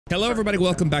Hello, everybody.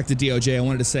 Welcome back to DOJ. I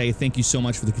wanted to say thank you so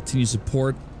much for the continued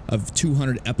support of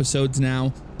 200 episodes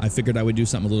now. I figured I would do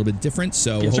something a little bit different,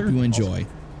 so hope you enjoy.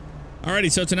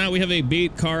 Alrighty, so tonight we have a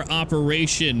bait car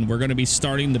operation. We're going to be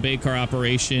starting the bait car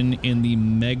operation in the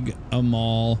Mega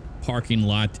Mall parking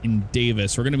lot in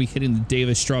Davis. We're going to be hitting the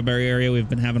Davis Strawberry area. We've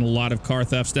been having a lot of car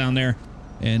thefts down there,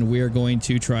 and we are going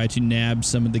to try to nab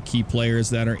some of the key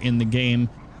players that are in the game,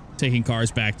 taking cars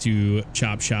back to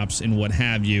chop shops and what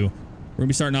have you. We're going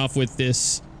to be starting off with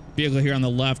this vehicle here on the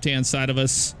left-hand side of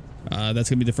us. That's going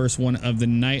to be the first one of the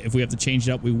night. If we have to change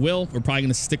it up, we will. We're probably going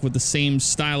to stick with the same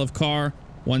style of car,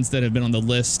 ones that have been on the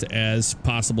list as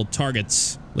possible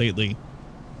targets lately.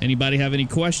 Anybody have any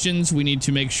questions? We need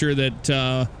to make sure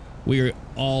that we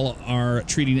all are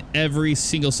treating every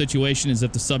single situation as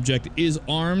if the subject is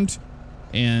armed,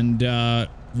 and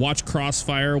watch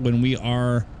crossfire when we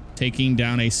are taking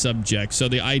down a subject. So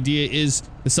the idea is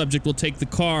the subject will take the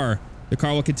car. The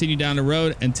car will continue down the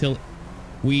road until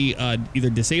we either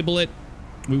disable it.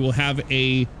 We will have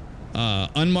a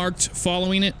unmarked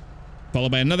following it, followed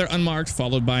by another unmarked,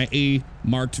 followed by a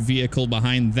marked vehicle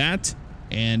behind that,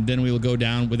 and then we will go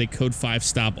down with a code 5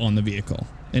 stop on the vehicle.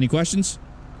 Any questions?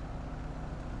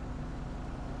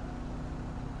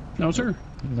 No, sir.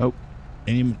 Nope.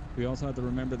 We also have to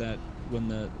remember that when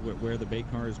where the bait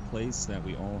car is placed, that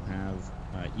we all have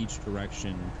each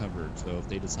direction covered. So if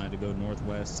they decide to go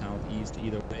northwest, southeast,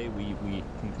 either way, we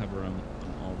can cover them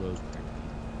in all those.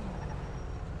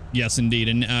 Yes, indeed.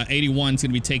 And 81 is going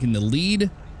to be taking the lead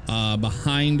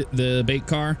behind the bait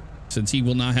car, since he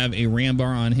will not have a ram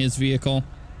bar on his vehicle,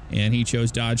 and he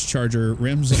chose Dodge Charger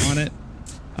rims on it.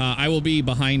 I will be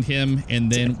behind him,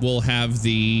 and then we'll have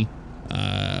the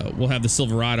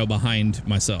Silverado behind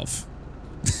myself.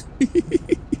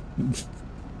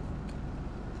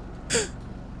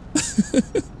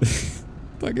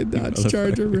 Fucking Dodge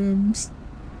Charger rims.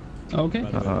 Okay.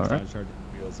 Dodge Charger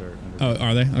wheels are under. Oh,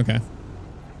 are they? Okay.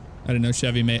 I didn't know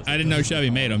Chevy made. I didn't know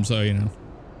Chevy made them, so you know.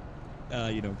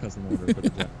 Custom order.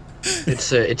 But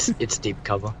It's deep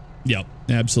cover. Yep,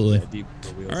 absolutely. yeah,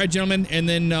 deep wheels. All right, gentlemen, and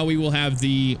then we will have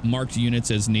the marked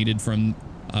units as needed from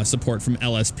support from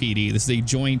LSPD. This is a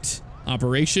joint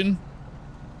operation,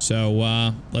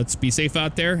 so let's be safe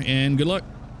out there and good luck.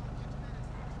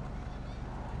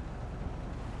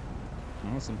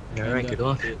 Awesome. All right, good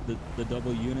luck. The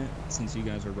double unit, since you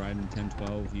guys are riding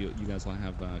 10-12, you guys will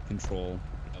have control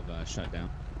of shutdown.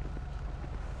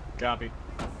 Copy.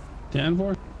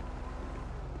 10-4.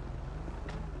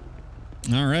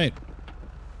 All right.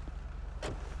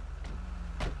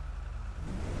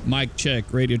 Mic check,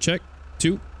 radio check.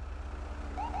 2.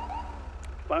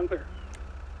 Line clear.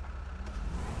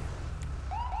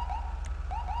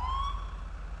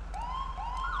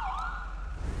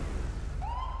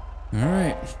 All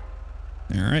right.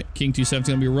 All right. King 27's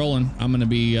going to be rolling. I'm going to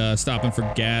be stopping for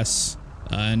gas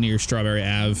near Strawberry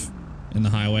Ave in the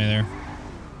highway there.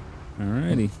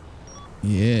 Alrighty.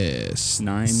 Yes.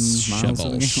 9 miles Shovel a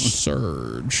gallon.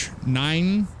 surge.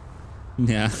 9?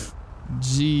 Yeah.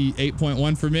 Gee,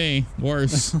 8.1 for me.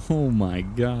 Worse. Oh my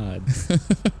god.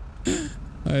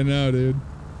 I know, dude.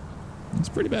 It's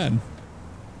pretty bad.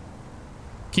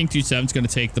 King 27's going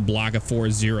to take the block of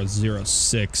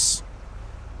 4006.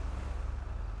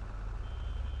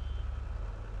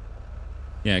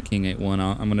 Yeah, King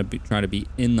 8-1. I'm gonna try to be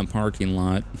in the parking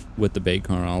lot with the bait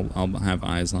car. I'll have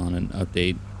eyes on and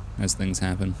update as things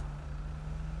happen.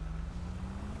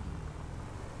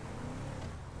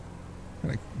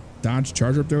 Got a Dodge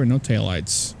Charger up there with no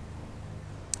taillights.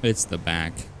 It's the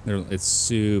back. It's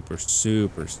super,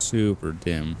 super, super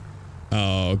dim.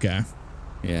 Oh, okay.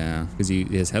 Yeah, because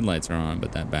his headlights are on,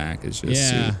 but that back is just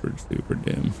super, super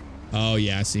dim. Oh,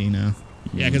 yeah, I see now.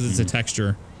 Yeah, because it's a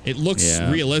texture. It looks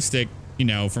realistic, you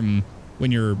know, from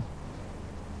when you're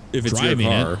if it's driving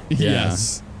your car. it. Yeah.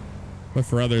 Yes. But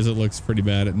for others, it looks pretty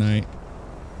bad at night.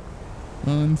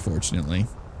 Unfortunately.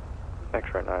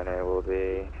 X-ray 9A will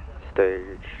be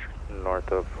stage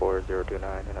north of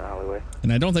 4029 in an alleyway.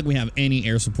 And I don't think we have any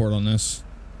air support on this.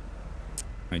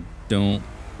 I don't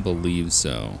believe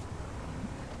so.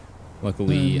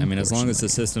 Luckily, I mean, as long as the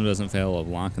system doesn't fail of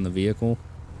locking the vehicle,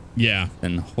 yeah,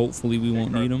 then hopefully we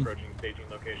won't need them.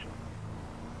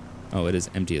 Oh, it is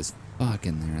empty as fuck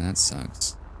in there. That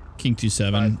sucks. King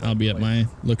 27, I'll be at my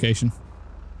location.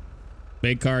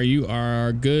 Bait car, you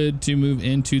are good to move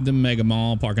into the Mega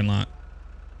Mall parking lot.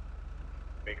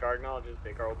 Bait car acknowledges.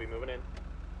 Bait car will be moving in.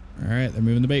 All right, they're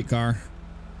moving the bait car.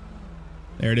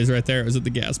 There it is right there. It was at the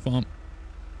gas pump.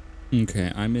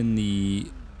 Okay, I'm in the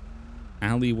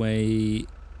alleyway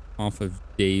off of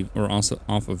Dave, or also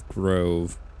off of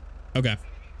Grove. Okay.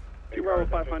 Bait car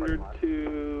cars 500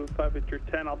 to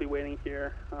 510. I'll be waiting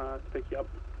here to pick you up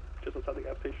just outside the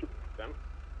gas station. Them?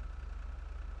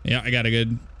 Yeah, I got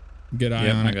a good eye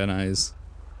on it. I got eyes.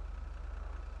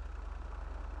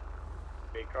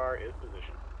 Big car is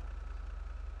positioned.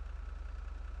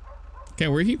 Okay,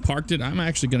 where he parked it, I'm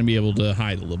actually going to be able to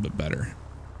hide a little bit better.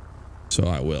 So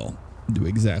I will do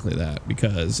exactly that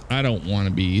because I don't want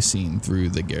to be seen through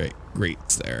the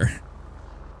grates there.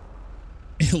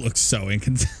 It looks so it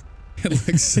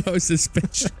looks so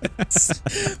suspicious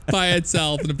by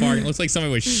itself in the parking. It looks like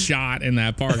somebody was shot in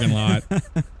that parking lot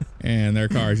and their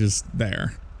car is just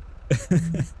there.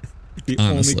 The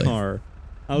Honestly. only car.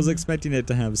 I was expecting it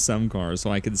to have some cars so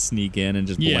I could sneak in and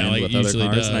just blend like with other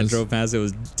cars. does. And I drove past, it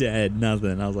was dead,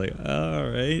 nothing. I was like, all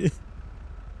right.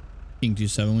 King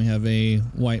 27, we have a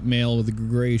white male with a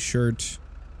gray shirt,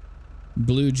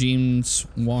 blue jeans,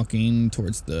 walking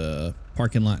towards the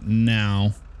parking lot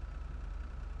now.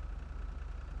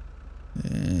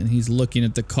 And he's looking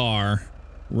at the car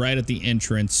right at the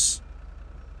entrance,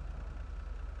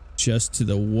 just to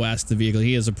the west of the vehicle.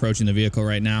 He is approaching the vehicle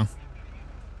right now.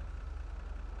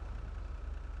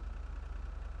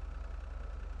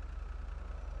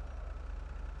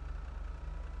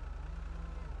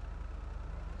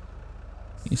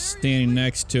 He's standing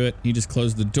next to it. He just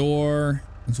closed the door.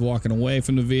 He's walking away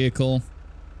from the vehicle.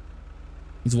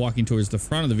 He's walking towards the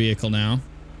front of the vehicle now.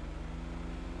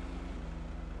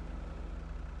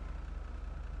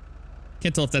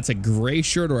 Can't tell if that's a gray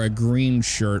shirt or a green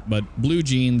shirt, but blue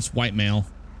jeans, white male.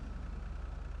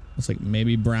 Looks like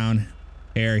maybe brown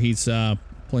hair. He's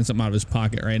pulling something out of his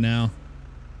pocket right now.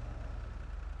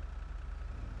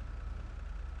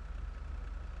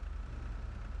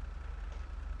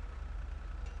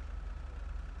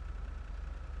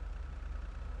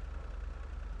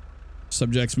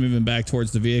 Subject's moving back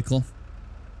towards the vehicle.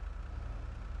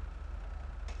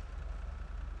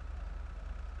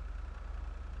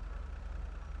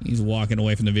 He's walking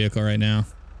away from the vehicle right now.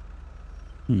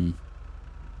 He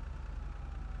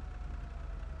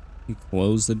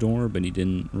closed the door, but he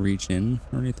didn't reach in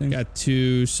or anything. Got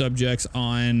two subjects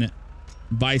on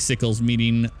bicycles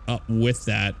meeting up with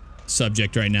that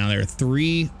subject right now. There are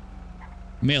 3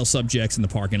 male subjects in the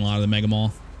parking lot of the Mega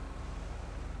Mall.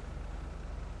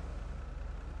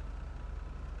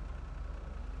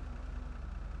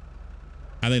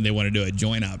 I think they want to do a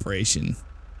joint operation.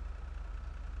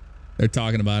 They're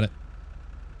talking about it.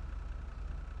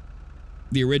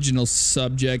 The original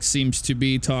subject seems to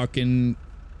be talking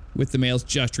with the males,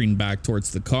 gesturing back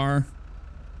towards the car.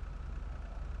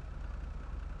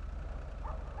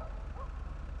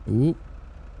 Ooh. Is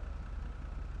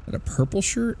that a purple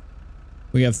shirt?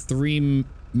 We have 3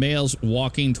 males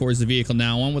walking towards the vehicle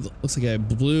now. One with looks like a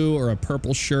blue or a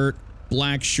purple shirt,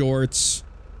 black shorts,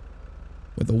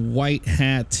 with a white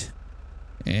hat,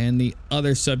 and the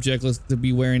other subject looks to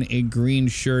be wearing a green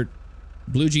shirt,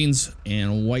 blue jeans,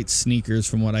 and white sneakers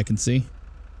from what I can see.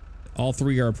 All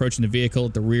 3 are approaching the vehicle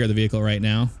at the rear of the vehicle right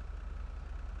now.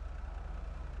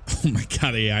 Oh my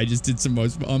god, the AI just did some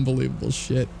most unbelievable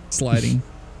shit. Sliding.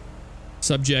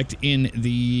 Subject in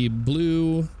the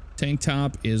blue tank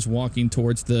top is walking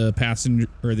towards the passenger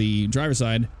or the driver's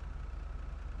side.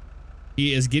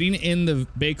 He is getting in the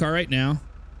bay car right now.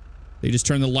 They just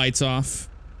turned the lights off.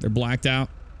 They're blacked out.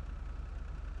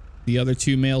 The other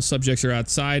 2 male subjects are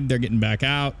outside. They're getting back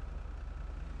out.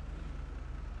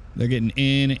 They're getting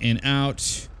in and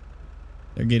out.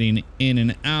 They're getting in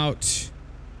and out.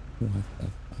 What the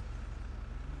fuck?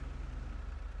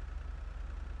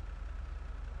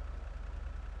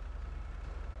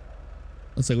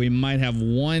 Looks like we might have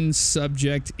 1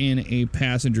 subject in a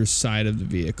passenger side of the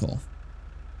vehicle.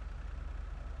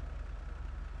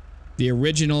 The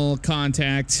original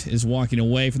contact is walking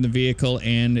away from the vehicle,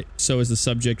 and so is the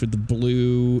subject with the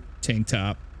blue tank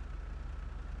top.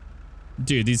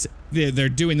 Dude, they're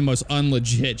doing the most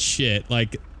unlegit shit.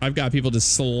 Like, I've got people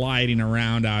just sliding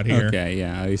around out here. Okay,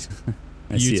 yeah. I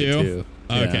You see too? it too.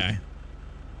 Okay. Yeah.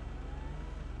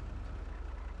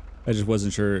 I just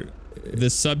wasn't sure. The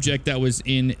subject that was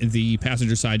in the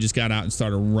passenger side just got out and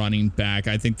started running back.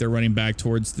 I think they're running back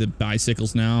towards the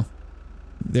bicycles now.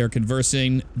 They're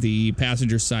conversing. The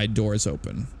passenger side door is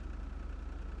open.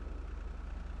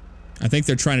 I think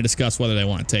they're trying to discuss whether they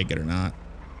want to take it or not.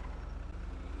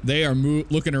 They are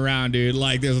looking around, dude,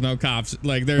 like there's no cops.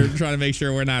 Like, they're trying to make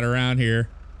sure we're not around here.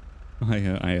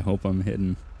 I hope I'm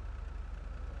hidden.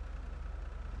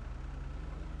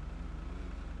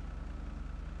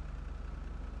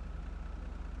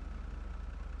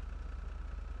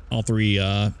 All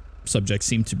 3 subjects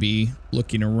seem to be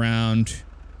looking around,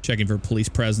 checking for police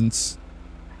presence.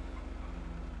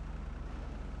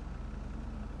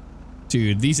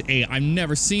 Dude, these I've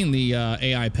never seen the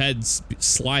AI peds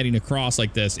sliding across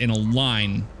like this in a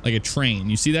line, like a train.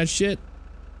 You see that shit?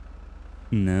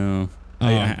 No. Oh,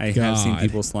 I have seen God.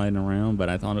 people sliding around, but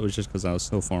I thought it was just because I was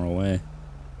so far away.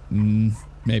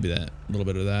 Maybe that. A little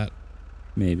bit of that.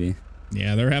 Maybe.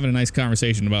 Yeah, they're having a nice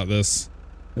conversation about this.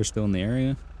 They're still in the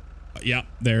area? Yeah,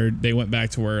 they went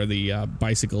back to where the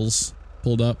bicycles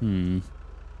pulled up. All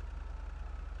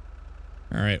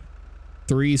right.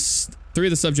 Three of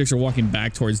the subjects are walking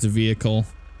back towards the vehicle.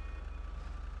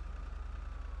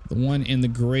 The one in the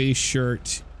gray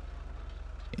shirt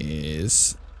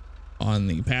is on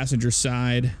the passenger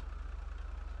side.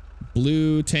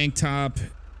 Blue tank top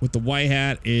with the white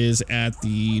hat is at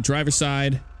the driver's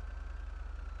side.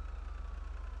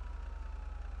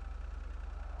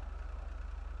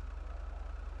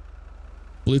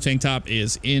 Blue tank top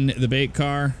is in the bait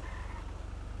car.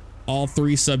 All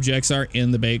 3 subjects are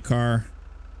in the bait car.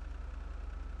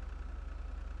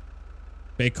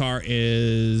 Bait car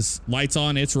is lights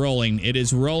on. It's rolling. It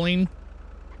is rolling.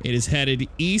 It is headed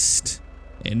east.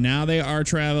 And now they are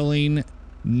traveling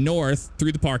north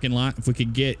through the parking lot. If we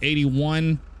could get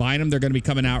 81 behind them, they're going to be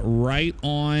coming out right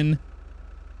on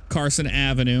Carson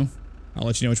Avenue. I'll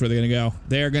let you know which way they're going to go.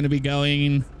 They're going to be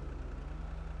going...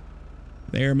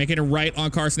 They're making a right on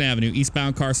Carson Avenue,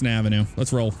 eastbound Carson Avenue.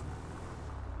 Let's roll.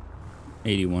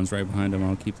 81's right behind him.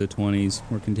 I'll keep the 20s.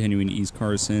 We're continuing East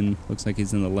Carson. Looks like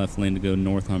he's in the left lane to go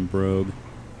north on Brogue.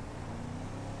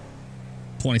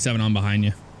 27 on behind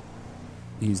you.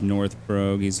 He's north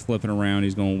Brogue. He's flipping around.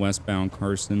 He's going westbound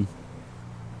Carson.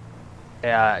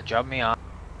 Yeah, drop me off.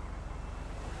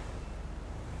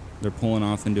 They're pulling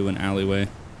off into an alleyway.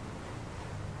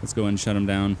 Let's go ahead and shut him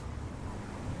down.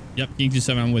 Yep, King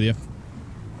 27, I'm with you.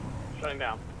 Shutting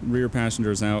down. Rear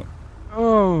passenger's out.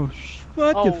 Oh,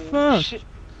 what the fuck? Shit.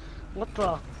 What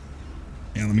the?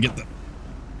 Yeah, let me get the...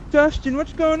 Dustin,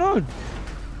 what's going on?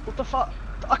 What the fuck?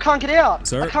 I can't get out.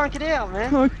 Sir? I can't get out,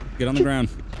 man. Oh, Get on the ground.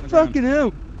 fucking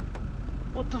hell.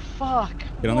 What the fuck?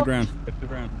 Get on the ground. Get to the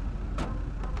ground.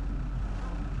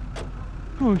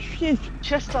 Oh, shit.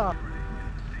 Chester.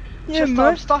 Yeah, Chester, mate.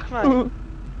 I'm stuck, mate. Oh.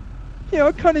 Yeah,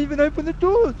 I can't even open the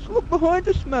doors. Look behind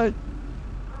us, mate.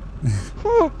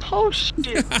 Oh,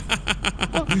 shit.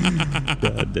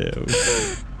 God damn.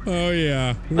 Oh,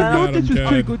 yeah. We I thought got this him was too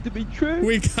good. good to be true.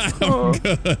 We got him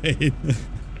good.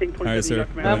 King 27, Alright, sir. you got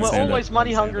command. Man, we're Stand up. always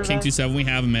money hungry, King man. 27, we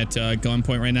have him at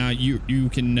gunpoint right now. You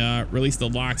can release the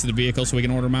locks of the vehicle so we can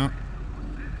order them out.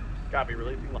 Copy,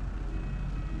 releasing lock.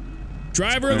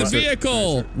 Driver of the Yes, sir.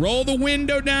 vehicle, Yes, sir. roll the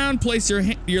window down. Place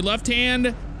your left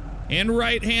hand and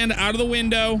right hand out of the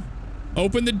window.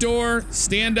 Open the door.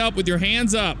 Stand up with your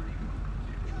hands up.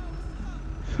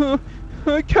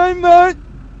 Okay, mate.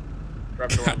 Grab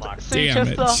door unlocked. See, Damn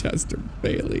it, Chester. Chester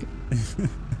Bailey.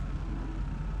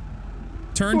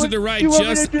 Turn to What the do right, you want me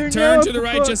just to do turn now, to the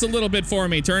right Papa? just a little bit for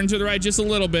me. Turn to the right just a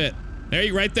little bit. There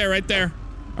you right there, right there.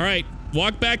 All right.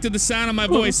 Walk back to the sound of my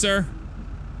voice, sir.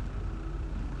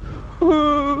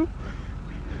 Oh,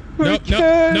 Nope,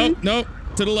 okay. nope.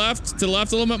 To the left a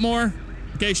little bit more.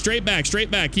 Okay, straight back.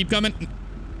 Keep coming.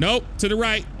 Nope, to the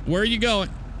right. Where are you going?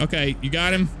 Okay, you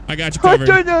got him. I got you I covered.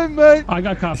 don't know, mate. I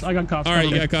got cuffs. All right,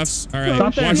 you got cuffs. All right,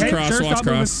 Stop there. watch Hey, cross, sir, watch stop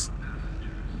cross.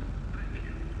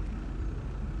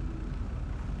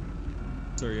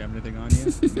 Sir, you have anything on you?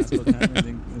 Not supposed to have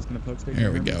anything that's gonna poke stick?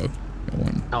 There we go. Got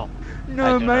one. No.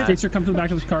 No, mate. Chaser, come to the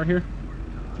back of this car here.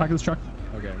 Back of this truck.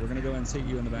 Okay, we're gonna go and take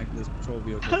you in the back of this patrol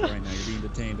vehicle right now. You're being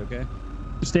detained, okay?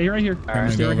 Just stay right here.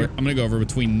 I'm gonna go over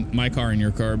between my car and your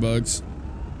car, Bugs.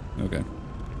 Okay.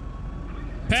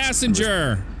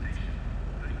 Passenger,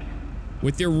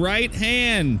 with your right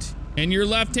hand and your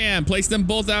left hand, place them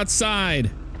both outside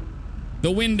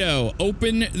the window.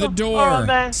 Open the door. all right,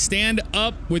 man. Stand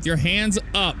up with your hands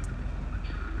up.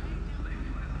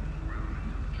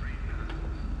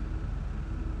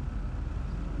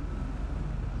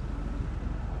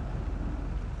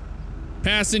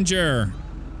 Passenger,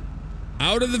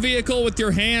 out of the vehicle with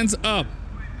your hands up.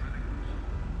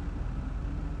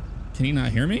 Can he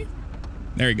not hear me?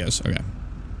 There he goes. Okay.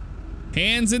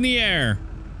 Hands in the air.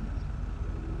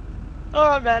 All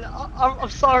right, man. I'm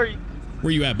sorry.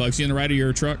 Where you at, Bugs? You in the right of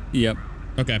your truck? Yep.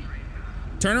 Okay.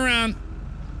 Turn around.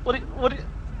 What?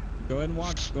 Go ahead and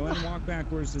walk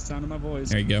backwards. The sound of my voice.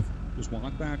 There you go. Just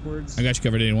walk backwards. I got you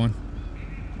covered, 81.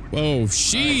 Whoa,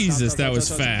 Jesus, stop, that was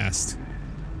stop. fast.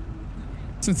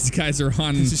 Since these guys are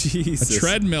on a Jesus.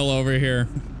 treadmill over here.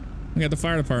 We got the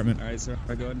fire department. All right, sir.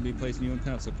 I go ahead and be placing you in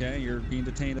cuffs, okay? You're being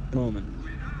detained at the moment.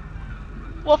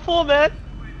 What for, man?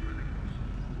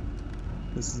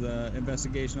 This is an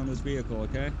investigation on this vehicle,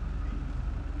 okay?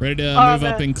 Ready to All right, move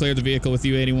up man. and clear the vehicle with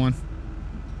you, 81.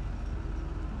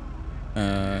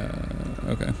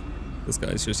 Okay. This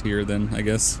guy's just here then, I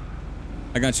guess.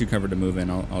 I got you covered to move in.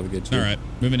 I'll get you. All right,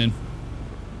 moving in.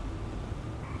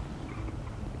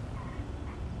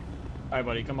 All right,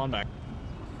 buddy, come on back.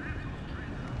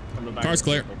 Come to the back. Car's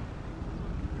clear.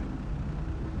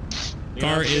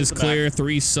 Car is clear.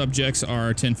 3 subjects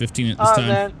are 10-15 at this time.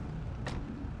 Man.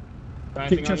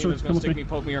 Anything on you that's gonna stick me,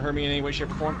 poke me, or hurt me in any way,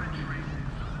 shape, or form?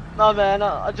 Nah, man,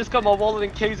 I just got my wallet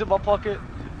and keys in my pocket.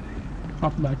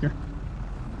 Hop back here.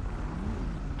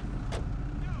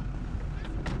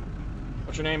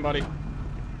 What's your name, buddy?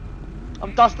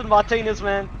 I'm Dustin Martinez,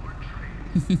 man.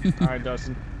 All right,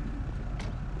 Dustin.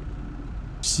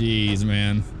 Jeez,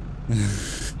 man.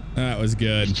 That was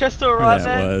good. Is Chester alright,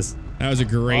 That man? was. That was a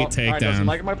great All right, Dustin, takedown.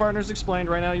 like my partner's explained,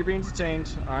 right now you're being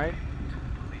detained. All right.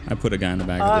 I put a guy in the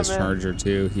back Ah, of this man. Charger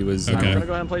too. He was. Okay. We're gonna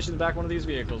go ahead and place you in the back of one of these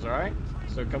vehicles. All right.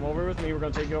 So come over with me. We're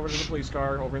gonna take you over to the police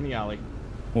car over in the alley.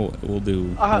 We'll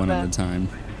do Ah, one man. at a time.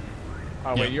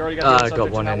 Oh Yeah. wait, you already got the I subject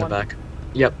got one that in the back.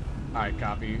 Yep. All right,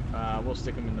 copy. We'll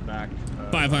stick him in the back.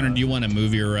 500. Do you want to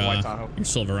move your White Tahoe.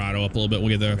 Silverado up a little bit? We'll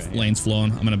get the Okay, lanes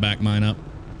flowing. I'm gonna back mine up.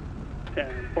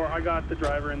 10-4. I got the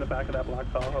driver in the back of that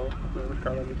black Tahoe. Whoever's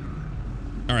car that is.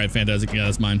 All right, fantastic. Yeah,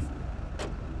 that's mine.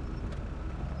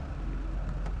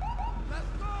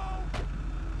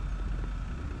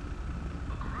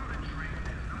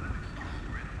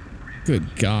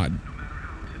 Good God.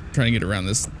 Trying to get around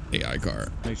this AI car.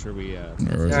 Make sure we. All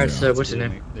right, so what's your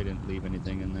name? They didn't leave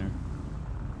anything in there.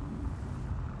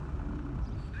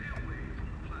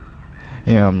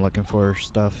 Yeah, I'm looking for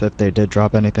stuff if they did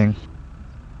drop anything.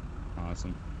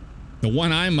 Awesome. The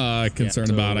one I'm concerned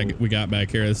about, we got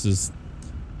back here. This is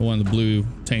the one in the blue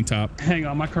tank top. Hang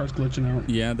on, my car's glitching out.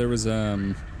 Yeah, there was Yeah,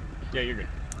 you're good.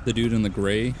 the dude in the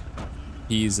gray.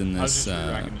 He's in I was this just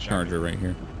re-racking the Charger right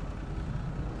here.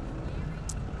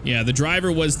 Yeah, the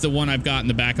driver was the one I've got in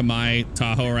the back of my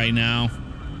Tahoe right now.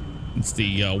 It's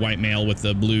the white male with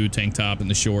the blue tank top and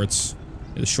the shorts,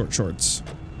 the short shorts.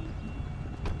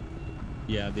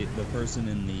 Yeah, the person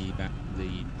in the back of the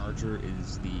Charger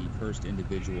is the first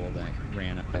individual that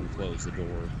ran up and closed the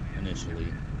door initially.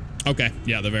 Okay,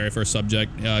 yeah, the very first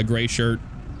subject, gray shirt,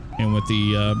 and with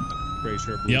the Gray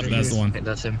shirt, blue yep, jeans. that's the one.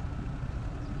 That's him.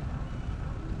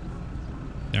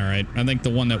 All right, I think the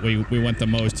one that we went the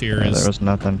most here Yeah, is there was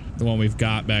nothing. the one we've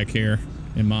got back here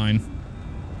in mine.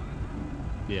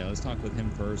 Yeah, let's talk with him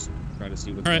first. Try to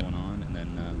see what's All right. going on, and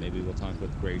then maybe we'll talk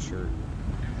with Gray shirt.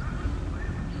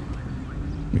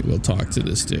 We will talk to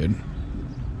this dude.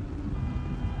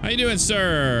 How you doing,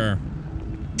 sir?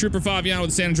 Trooper Fabiano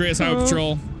with the San Andreas Highway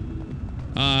Patrol.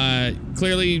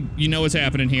 Clearly, you know what's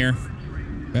happening here.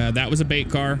 That was a bait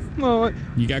car. Well,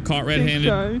 You got caught red-handed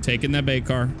so. taking that bait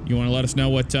car. You want to let us know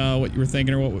what you were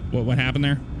thinking or what happened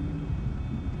there?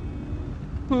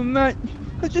 well, mate,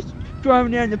 I was just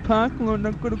driving down the parking lot and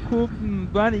I got a call from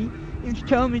my buddy. He was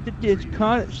telling me that there's a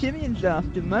car that Simeon's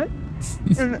after, mate.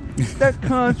 And that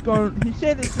car's gone. He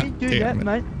said if we do Damn that, it.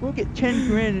 mate, we'll get 10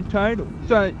 grand in total.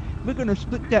 So we're gonna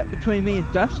split that between me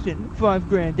and Dustin, 5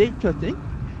 grand each, I think.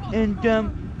 And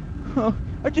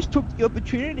I just took the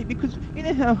opportunity because you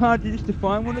know how hard it is to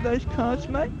find one of those cars,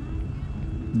 mate.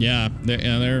 Yeah,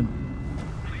 they're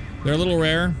a little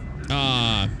rare.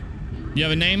 You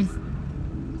have a name?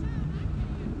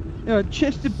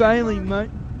 Chester Bailey, mate.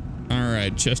 All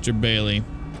right, Chester Bailey.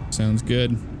 Sounds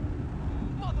good.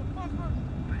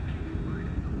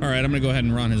 All right, I'm gonna go ahead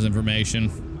and run his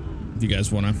information. If you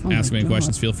guys want to ask me any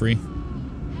questions, feel free.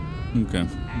 Okay.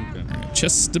 Okay. All right,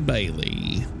 Chester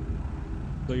Bailey.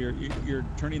 So you're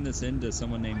turning this into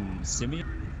someone named Simeon?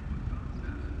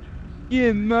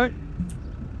 Yeah, mate.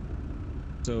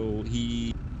 So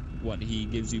he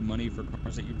gives you money for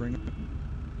cars that you bring up?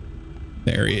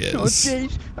 There he is. Oh,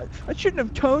 jeez. I shouldn't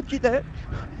have told you that.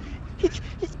 He's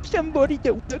somebody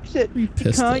that works at the car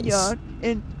Pistols. yard,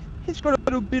 and he's got a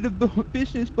little bit of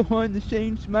business behind the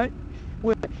scenes, mate,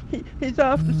 where he's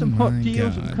after some hot my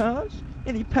deals God. on cars,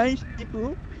 and he pays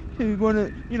people who want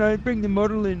to, you know, bring the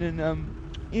model in and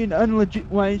in unlegit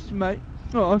ways, mate.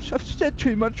 Oh, I've said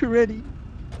too much already.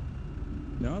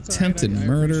 No, it's all Attempted right. I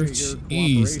murder? appreciate your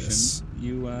cooperation. Jesus.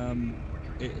 You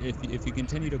if you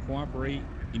continue to cooperate,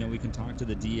 you know, we can talk to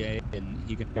the DA and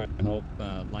he can try to help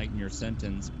lighten your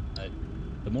sentence. But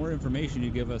the more information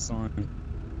you give us on,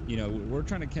 you know, we're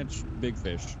trying to catch big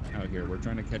fish out here. We're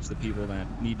trying to catch the people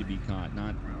that need to be caught,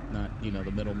 not you know,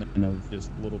 the middlemen of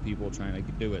just little people trying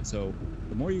to do it. So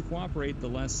the more you cooperate, the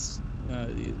less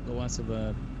of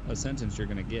a sentence you're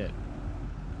going to get.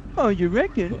 Oh, you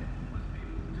reckon?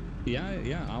 Yeah.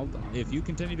 If you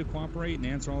continue to cooperate and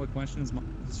answer all the questions my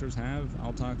officers have,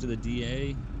 I'll talk to the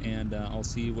DA and I'll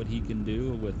see what he can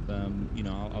do with.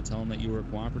 I'll tell him that you were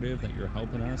cooperative, that you're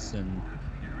helping us, and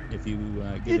if you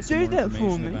give us some more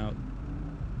information about.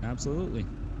 Absolutely.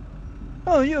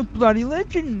 Oh, you're a bloody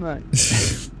legend, mate.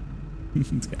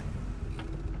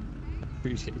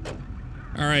 Appreciate it.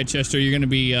 All right, Chester, you're going to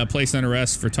be placed on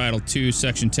arrest for Title 2,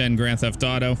 Section 10, Grand Theft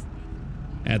Auto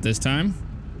at this time.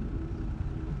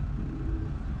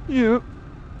 Yep.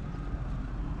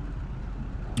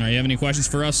 You have any questions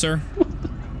for us, sir?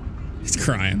 He's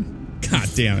crying. God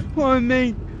damn it. Well, I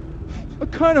mean, I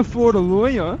can't afford a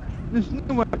lawyer. There's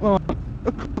no way. Well,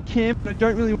 I can't, but I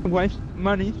don't really want to waste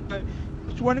money. So,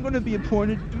 is one going to be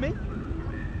appointed to me?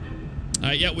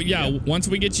 Yeah. Once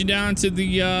we get you down to the,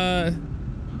 you'll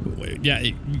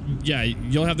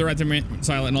have the right to remain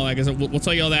silent and all that. We'll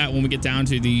tell you all that when we get down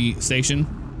to the station.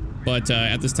 But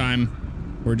at this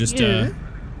time, we're just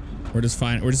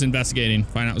investigating,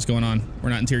 find out what's going on. We're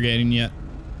not interrogating yet.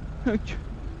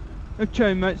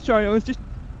 Okay, mate. Sorry, I was just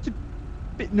a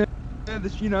bit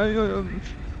nervous,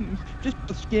 just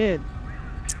scared.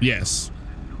 Yes.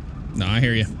 No, I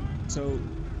hear you. So,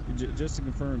 just to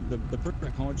confirm, the person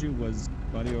that called you was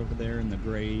Buddy over there in the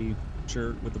gray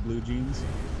shirt with the blue jeans?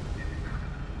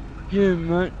 Yeah,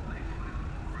 mate.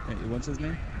 Hey, what's his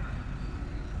name?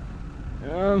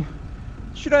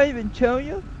 Should I even tell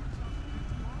you?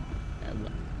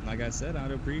 Like I said,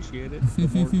 I'd appreciate it. The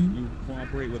more you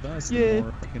cooperate with us, the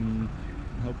more I can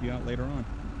help you out later on.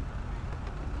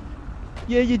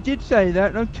 Yeah, you did say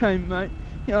that. Okay, mate.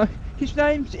 His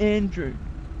name's Andrew.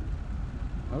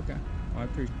 Okay. Well, I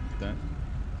appreciate that.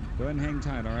 Go ahead and hang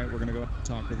tight, all right? We're going to go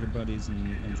talk with your buddies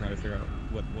and try to figure out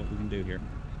what we can do here.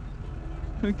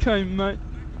 Okay, mate.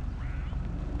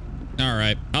 All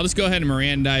right. I'll just go ahead and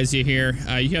Mirandize you here.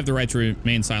 You have the right to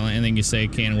remain silent. Anything you say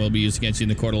can and will be used against you in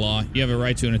the court of law. You have a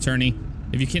right to an attorney.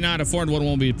 If you cannot afford one,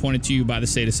 will be appointed to you by the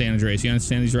state of San Andreas. You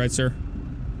understand these rights, sir?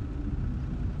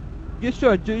 Yes,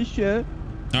 I do, sir.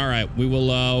 All right.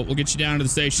 We'll get you down to the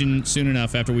station soon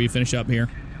enough after we finish up here.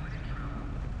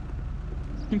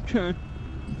 Okay. All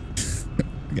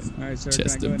right, sir.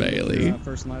 Chester Bailey.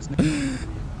 First and last name.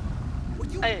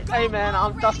 Hey, man,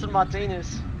 I'm Dustin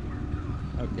Martinez.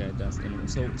 Okay, Dustin.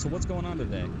 So what's going on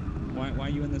today? Why are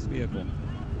you in this vehicle?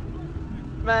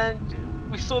 Man,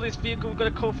 we saw this vehicle, we got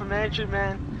a call from Andrew,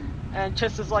 man, and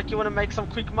Chester's like, you want to make some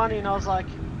quick money, and I was like,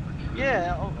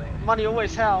 yeah, money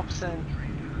always helps, and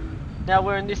now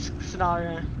we're in this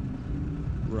scenario.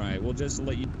 Right. Well, just to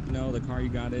let you know, the car you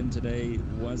got in today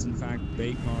was in fact a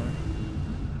bait car.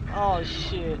 Oh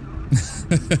shit.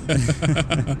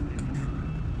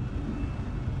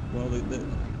 Well,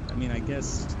 I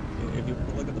guess if you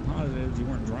look at the positives, you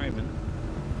weren't driving.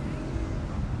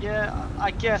 Yeah,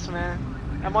 I guess, man.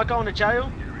 Am I going to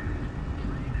jail?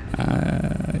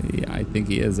 Yeah, I think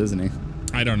he is, isn't he?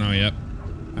 I don't know yet.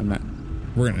 I'm not.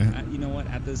 We're gonna. You know what?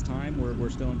 At this time, we're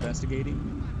still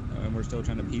investigating, and we're still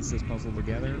trying to piece this puzzle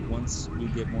together. Once we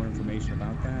get more information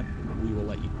about that, we will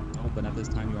let you know. But at this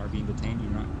time, you are being detained.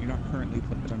 You're not currently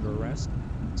put under arrest,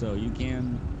 so you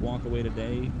can walk away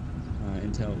today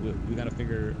until we got to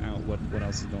figure out what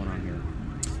else is going on here.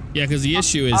 Yeah, because the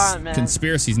issue is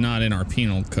conspiracy's not in our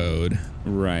penal code.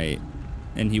 Right.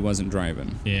 And he wasn't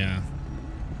driving. Yeah.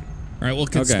 All right, well,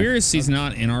 conspiracy's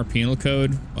not in our penal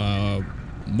code.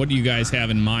 What do you guys have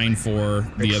in mind for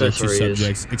the other two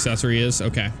subjects? Accessory is?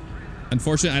 Okay.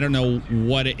 Unfortunately, I don't know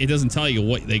what it doesn't tell you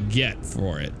what they get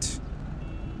for it.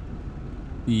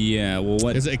 Yeah, well,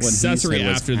 what is accessory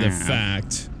after the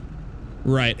fact?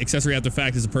 Right, accessory after the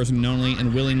fact is a person who knowingly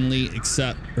and willingly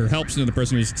helps another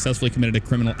person who successfully committed a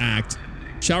criminal act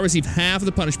shall receive half of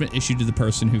the punishment issued to the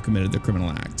person who committed the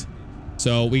criminal act.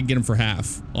 So we can get him for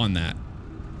half on that.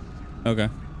 Okay.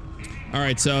 All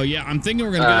right, so yeah, I'm thinking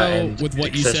we're gonna go with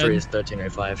what you said. Accessory is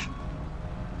 1305.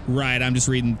 Right, I'm just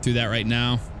reading through that right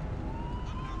now.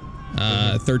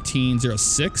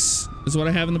 1306 is what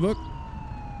I have in the book.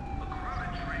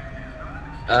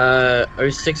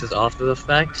 06 is after the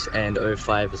fact, and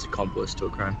 05 is accomplice to a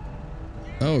crime.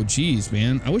 Oh, geez,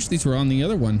 man. I wish these were on the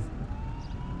other one.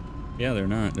 Yeah, they're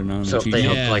not. They're not on so the cheat they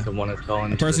sheet. help like a one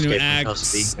felon. A person who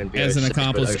acts as an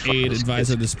accomplice, aid,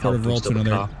 advisor, the supportive role to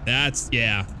another. That's,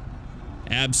 yeah.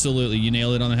 Absolutely. You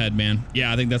nailed it on the head, man.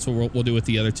 Yeah, I think that's what we'll do with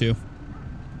the other two.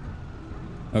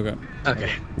 Okay.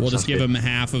 Okay. We'll just give him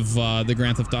half of the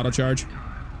Grand Theft Auto charge.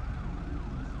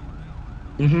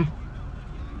 Mm-hmm.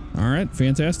 All right,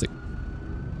 fantastic.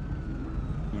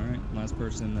 All right, last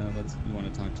person. You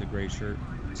want to talk to Gray Shirt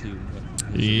too?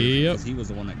 Yep. He was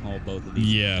the one that called both of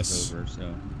these yes. over.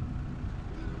 So,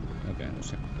 okay, let's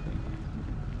check.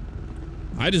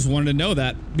 I just wanted to know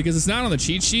that because it's not on the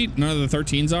cheat sheet. None of the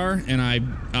 13s are, and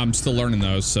I'm still learning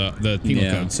those, the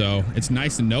penal code. So it's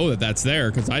nice to know that that's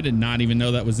there because I did not even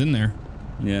know that was in there.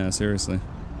 Yeah, seriously.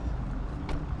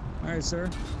 All right, sir.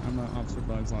 I'm Officer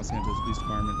Bugs, Los Angeles Police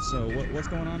Department. So what's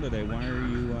going on today? Why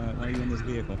are you in this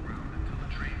vehicle?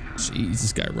 Jeez,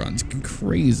 this guy runs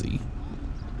crazy.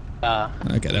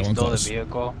 Okay, that one close. The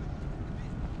vehicle.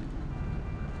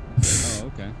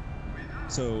 Oh, okay.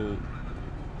 So.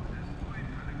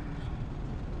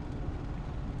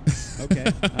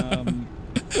 Okay.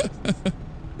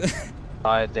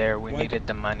 Saw it there. We needed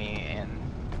the money, and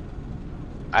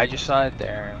I just saw it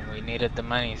there, and we needed the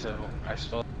money, so I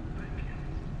stole.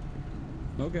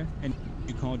 Okay. And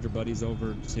you called your buddies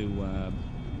over to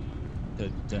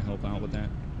help out with that?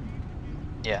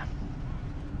 Yeah.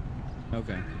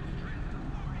 Okay.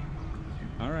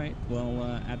 All right.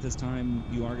 Well, at this time,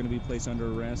 you are going to be placed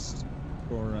under arrest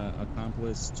for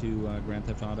accomplice to Grand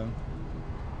Theft Auto.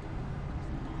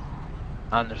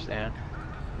 I understand.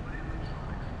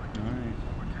 All right.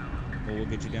 Well, we'll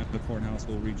get you down to the courthouse.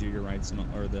 We'll read you your rights,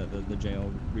 or the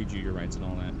jail, read you your rights and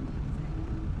all that.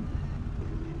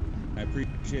 I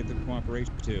appreciate the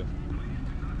cooperation too.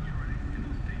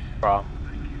 Bro.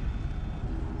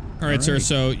 All right, sir.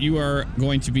 So you are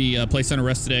going to be placed on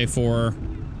arrest today for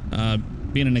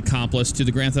being an accomplice to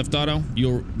the Grand Theft Auto.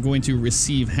 You're going to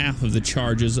receive half of the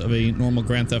charges of a normal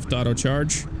Grand Theft Auto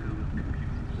charge.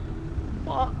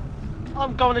 What?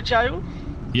 I'm going to jail?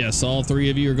 Yes, all three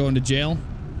of you are going to jail.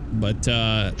 But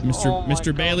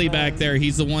Mr. Bailey back there,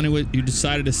 he's the one who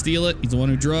decided to steal it. He's the one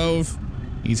who drove.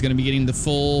 He's going to be getting the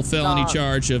full felony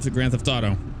charge of the Grand Theft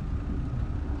Auto.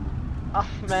 Oh,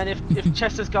 man, if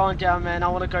Chester's going down, man, I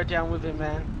want to go down with him,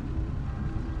 man.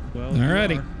 Well,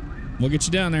 alrighty. We'll get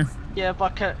you down there. Yeah,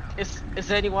 but is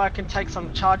there any way I can take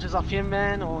some charges off him,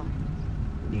 man, or?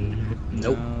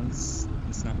 Nope. No, it's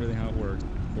not really how it works,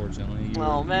 unfortunately.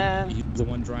 Oh, man. He's the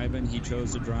one driving. He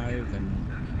chose to drive,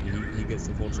 and he gets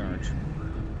the full charge.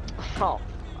 Oh,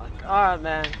 alright,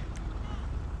 man.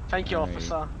 Thank you,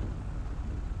 officer.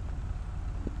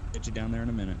 Get you down there in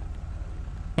a minute.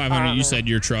 500, you said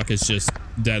your truck is just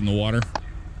dead in the water?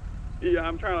 Yeah,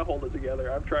 I'm trying to hold it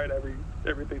together. I've tried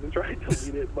everything to try to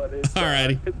delete it, but it's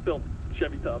it's still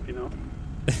Chevy tough, you know.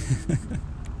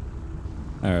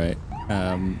 All right.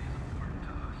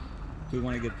 We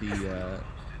want to get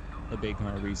the big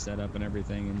car reset up and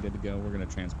everything and good to go. We're gonna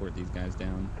transport these guys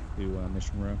down to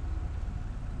Mission Row.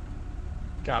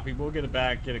 Copy. We'll get it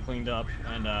back, get it cleaned up,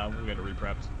 and we'll get it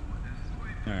reprepped.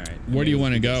 All right. Where do you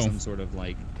want to go? Some sort of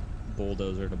like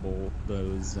bulldozer to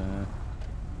bulldoze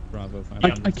Bravo 5.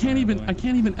 I can't even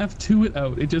F2 it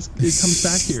out. It comes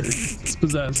back here. It's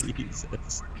possessed.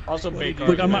 Jesus. Also, big car.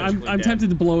 Look, I'm tempted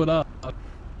to blow it up.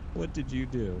 What did you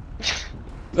do?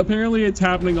 Apparently, it's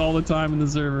happening all the time in the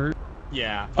server.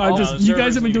 Yeah. You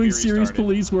guys have been doing serious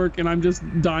police work, and I'm just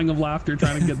dying of laughter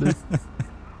trying to get this.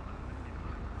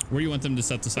 Where do you want them to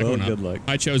set the second one up? Good luck.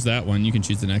 I chose that one. You can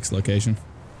choose the next location.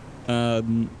 I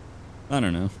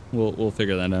don't know. We'll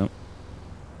figure that out.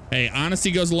 Hey,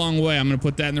 honesty goes a long way. I'm going to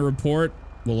put that in the report.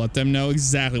 We'll let them know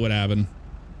exactly what happened.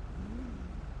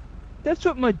 That's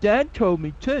what my dad told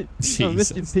me too. Oh,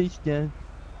 rest in peace, Dad.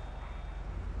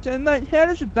 So, mate, how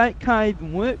does a bait car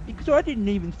even work? Because I didn't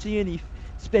even see any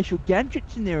special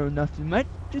gadgets in there or nothing, mate.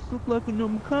 It just looked like a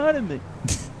normal car to me.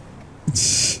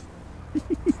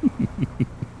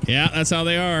 Yeah, that's how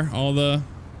they are. All the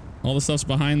stuff's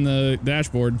behind the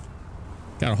dashboard.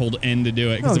 Got to hold N to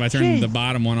do it, because if I turn the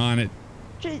bottom one on, it.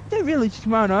 Gee, they're really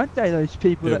smart, aren't they? Those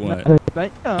people that make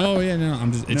bait cars. Oh yeah, no,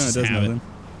 it's just habit.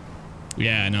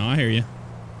 Yeah, no, I hear you.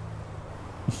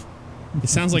 It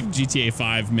sounds like GTA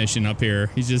 5 mission up here.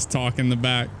 He's just talking in the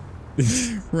back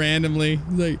randomly.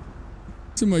 He's like,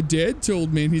 so my dad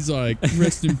told me, and he's like,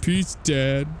 rest in peace,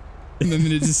 Dad. And then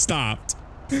it just stopped.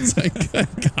 It's like, good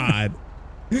God.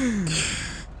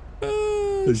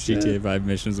 Those GTA 5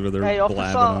 missions where they're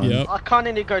blabbing on. Yep. I kind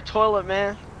of need to go toilet,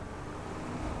 man.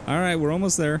 All right, we're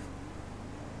almost there.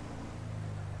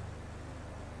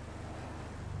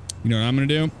 You know what I'm going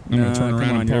to do? I'm going to turn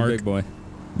around and park. You're a big boy.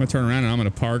 I'm going to turn around and I'm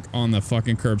going to park on the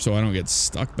fucking curb so I don't get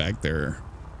stuck back there.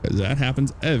 Because that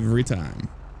happens every time.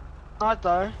 Not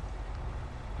though.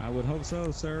 I would hope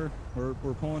so, sir. We're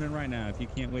pulling in right now. If you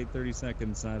can't wait 30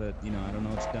 seconds, I don't know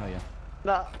what to tell you.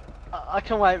 No, I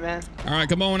can wait, man. All right,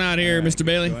 come on out here, Mr.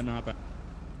 Bailey. Go ahead and hop out.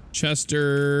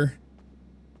 Chester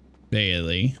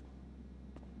Bailey.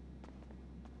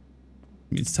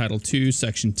 It's Title 2,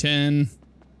 Section 10.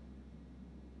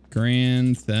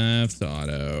 Grand Theft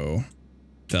Auto.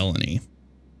 Felony.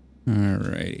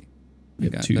 Alrighty. I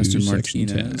got Dustin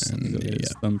Martinez.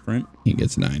 Thumbprint. He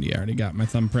gets 90. I already got my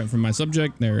thumbprint from my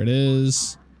subject. There it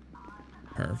is.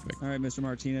 Perfect. All right, Mr.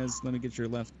 Martinez, let me get your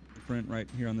left print right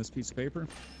here on this piece of paper.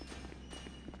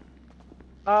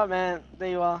 Oh man, there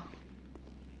you are.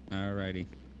 All righty.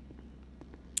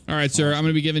 All right, sir. I'm going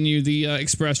to be giving you the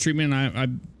express treatment. I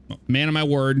man of my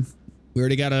word, we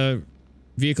already got a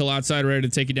vehicle outside ready to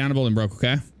take you down to Bolingbroke,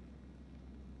 okay?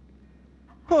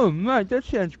 Oh, mate, that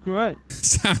sounds great.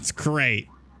 Sounds great.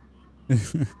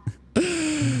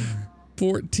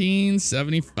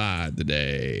 1475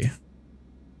 today.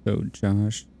 So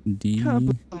Josh D.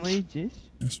 Can't believe this.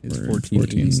 It's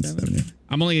 1470.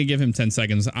 I'm only gonna give him 10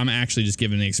 seconds. I'm actually just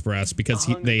giving the express because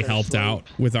they helped out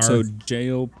with our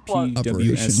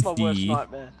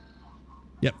JOPWSD.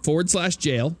 Yep,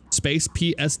 /jail space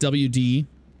PSWD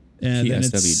and then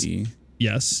it's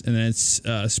yes, and then it's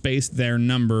space their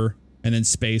number and then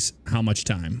space how much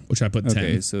time, which I put 10.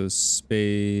 Okay, so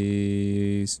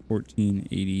space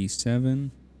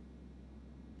 1487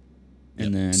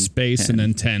 and then space 10. and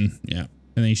then 10. Yeah, and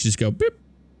then you should just go boop.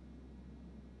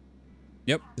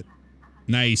 Yep.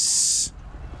 Nice.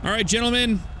 All right,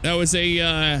 gentlemen, that was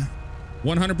a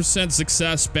 100%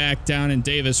 success back down in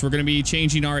Davis. We're going to be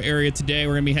changing our area today.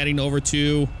 We're going to be heading over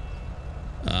to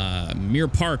Mirror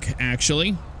Park,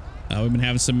 actually. We've been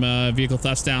having some vehicle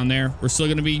thefts down there. We're still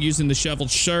going to be using the shovel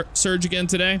surge again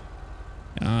today.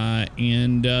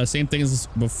 And same thing as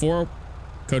before.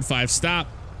 Code 5 stop.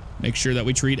 Make sure that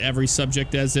we treat every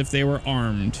subject as if they were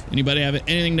armed. Anybody have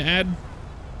anything to add?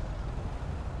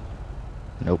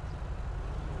 Nope.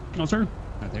 No, sir.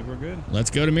 I think we're good. Let's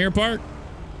go to Mirror Park.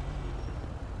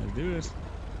 Let's do this.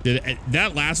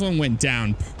 That last one went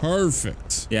down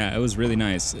perfect. Yeah, it was really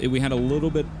nice. We had a little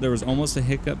bit, there was almost a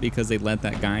hiccup because they let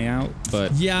that guy out,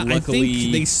 but yeah, luckily,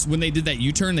 I think when they did that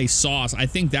U-turn, they saw us. I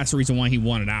think that's the reason why he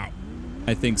wanted out.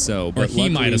 I think so. But or he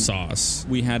might have saw us.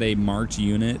 We had a marked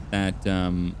unit that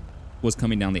was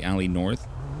coming down the alley north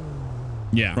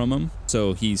from him.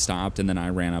 So he stopped, and then I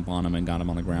ran up on him and got him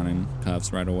on the ground in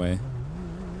cuffs right away.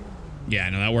 Yeah,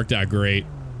 no, that worked out great.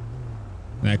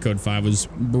 That code 5 was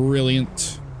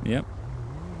brilliant. Yep.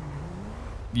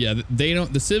 Yeah, they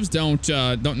don't. The civs don't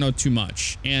know too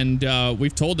much, and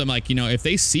we've told them, like, you know, if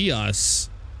they see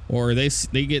us or they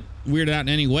get weirded out in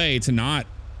any way, to not,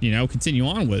 you know, continue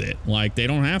on with it. Like, they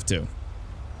don't have to.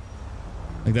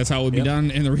 Like, that's how it would be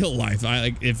done in the real life.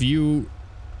 If you're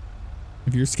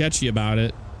sketchy about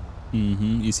it,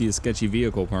 you see a sketchy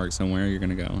vehicle parked somewhere, you're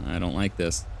gonna go, I don't like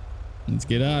this. Let's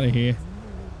get out of here.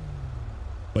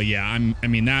 But yeah, I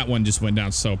mean, that one just went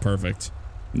down so perfect.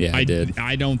 Yeah, I did.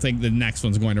 I don't think the next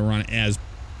one's going to run as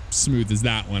smooth as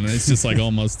that one. It's just like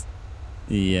almost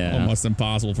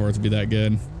impossible for it to be that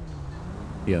good.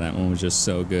 Yeah, that one was just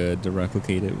so good. To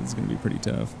replicate it was going to be pretty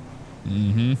tough.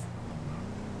 Mm-hmm.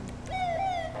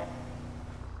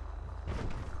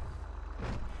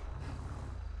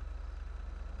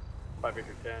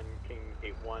 Victor 10, King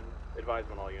 8-1. Advise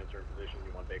when all units are in position.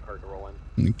 You want Bay Card to roll in.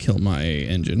 I'm going to kill my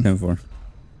engine. 10-4.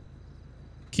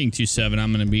 King 2-7,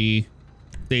 I'm going to be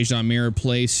staged on Mirror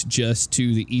Place just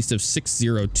to the east of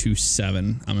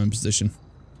 6027. I'm in position.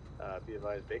 Be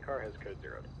advised, Bay Car has code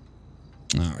 0.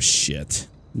 Oh, shit.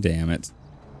 Damn it.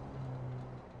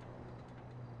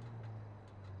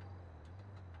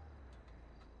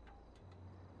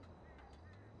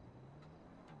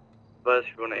 Buzz,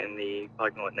 you want it in the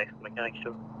parking lot next to the mechanic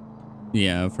shop?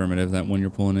 Yeah, affirmative. That one you're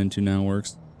pulling into now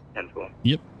works. 10-4.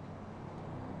 Yep.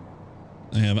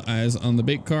 I have eyes on the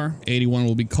bait car. 81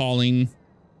 will be calling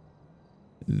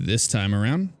this time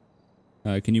around.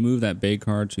 Can you move that bay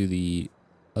car to the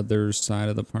other side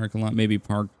of the parking lot? Maybe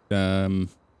park. Can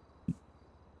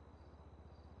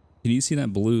you see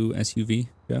that blue SUV,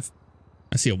 Jeff?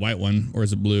 I see a white one, or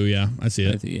is it blue? Yeah, I see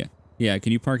it. Yeah. Yeah,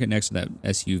 can you park it next to that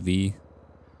SUV?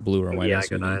 Blue or white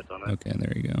SUV? I got eyes on it. Okay,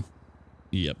 there you go.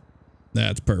 Yep.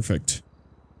 That's perfect.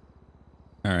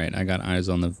 All right, I got eyes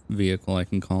on the vehicle. I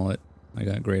can call it. I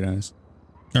got great eyes.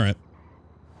 All right.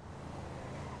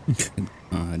 Good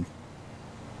God.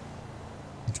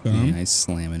 Yeah, eyes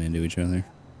slamming into each other.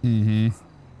 Mm-hmm.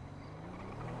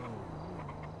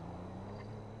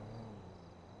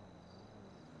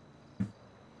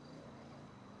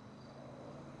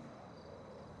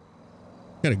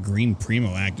 Got a green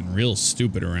Primo acting real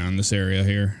stupid around this area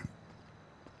here.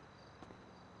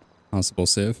 Possible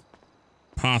Civ?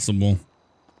 Possible.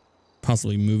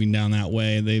 Possibly moving down that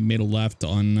way. They made a left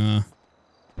on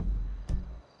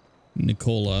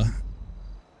Nicola.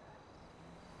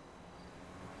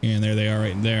 And there they are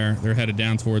right there. They're headed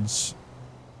down towards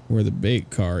where the bait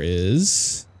car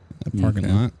is. That parking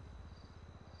lot.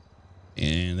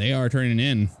 And they are turning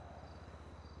in.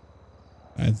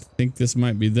 I think this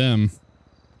might be them.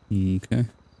 Okay.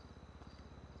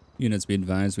 Units be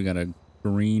advised, we got a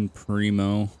green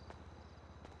Primo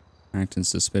acting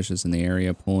suspicious in the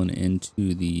area, pulling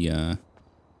into the,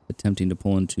 attempting to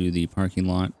pull into the parking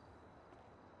lot.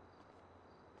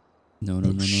 No.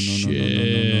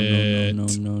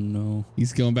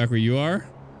 He's going back where you are?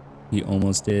 He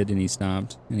almost did, and he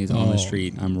stopped, and he's on the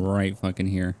street. I'm right fucking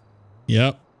here.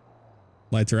 Yep.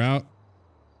 Lights are out.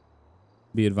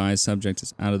 Be advised, subject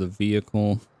is out of the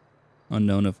vehicle.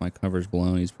 Unknown if my cover's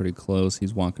blown. He's pretty close.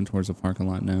 He's walking towards the parking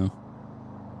lot now.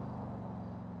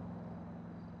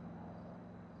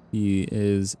 He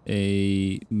is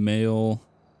a male,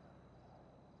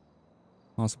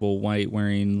 possible white,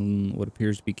 wearing what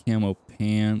appears to be camo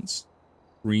pants,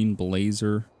 green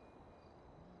blazer,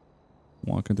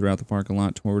 walking throughout the parking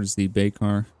lot towards the bay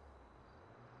car.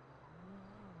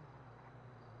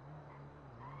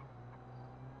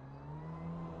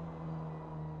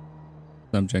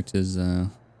 Subject is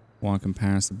walking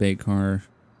past the bay car.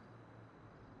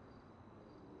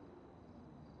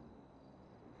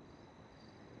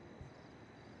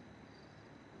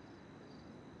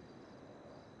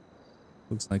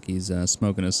 Looks like he's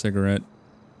smoking a cigarette.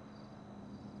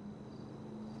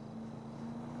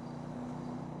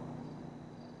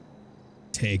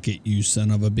 Take it, you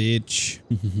son of a bitch.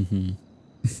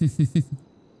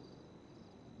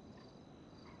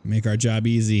 Make our job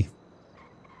easy.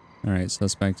 All right,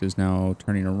 suspect is now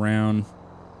turning around,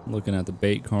 looking at the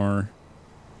bait car,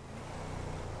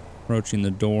 approaching the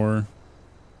door.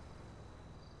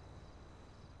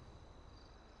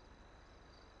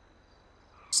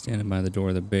 Standing by the door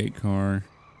of the bait car.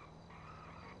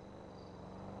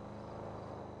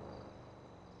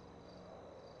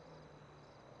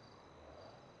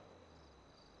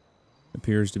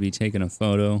 Appears to be taking a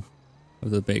photo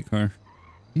of the bait car.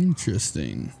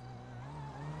 Interesting.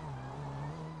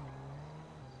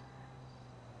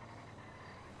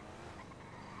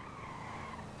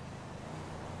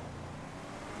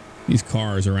 These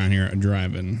cars around here are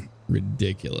driving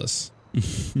ridiculous.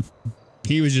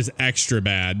 He was just extra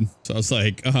bad. So I was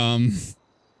like,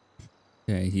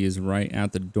 Okay, he is right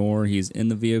at the door. He's in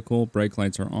the vehicle. Brake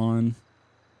lights are on.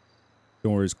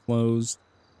 Door is closed.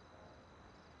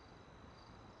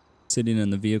 Sitting in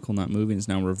the vehicle, not moving, is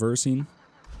now reversing.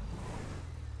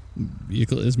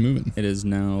 Vehicle is moving. It is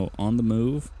now on the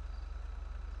move.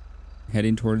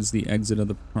 Heading towards the exit of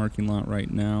the parking lot right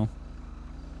now.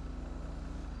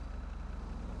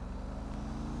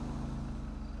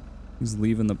 He's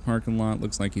leaving the parking lot.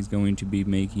 Looks like he's going to be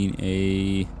making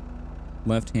a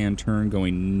left-hand turn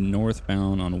going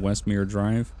northbound on Westmere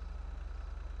Drive.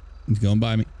 He's going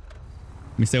by me.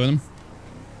 Let me stay with him.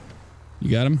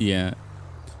 You got him? Yeah.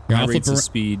 Here, high rates of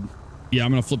speed. Yeah,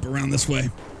 I'm going to flip around this way.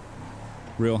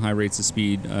 Real high rates of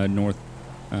speed north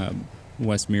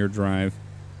Westmere Drive.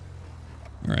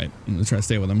 All right. I'm going to try to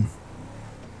stay with him.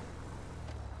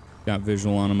 Got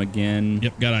visual on him again.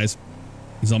 Yep, got eyes.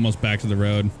 He's almost back to the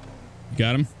road. You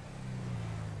got him?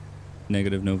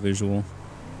 Negative, no visual.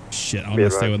 Shit, I'm gonna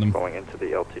stay with him. Going into the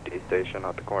LTD station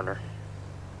at the corner.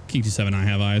 King 27, I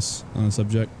have eyes on the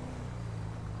subject.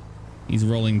 He's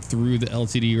rolling through the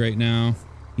LTD right now.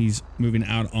 He's moving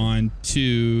out on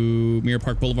to Mirror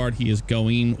Park Boulevard. He is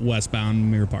going westbound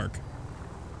Mirror Park.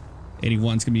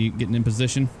 81's gonna be getting in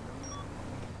position.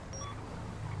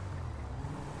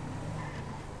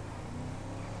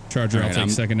 Charger, right, I'll take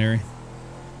secondary.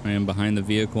 I am behind the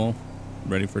vehicle,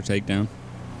 ready for takedown.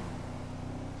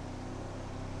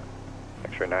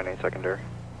 X-ray 98 secondary.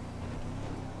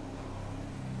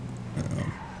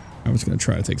 I was going to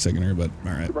try to take secondary, but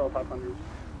all right.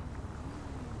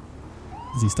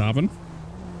 Is he stopping?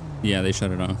 Yeah, they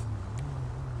shut it off.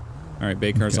 All right,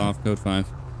 bay car's off, code 5.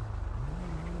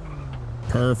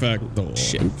 Perfect. Oh,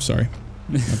 shit. Oops, sorry.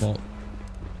 My fault.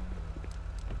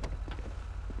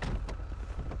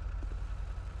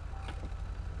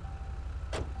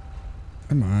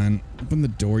 Come on. Open the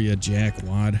door, you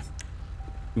jackwad.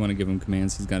 You want to give him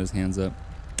commands? He's got his hands up.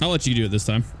 I'll let you do it this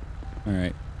time. All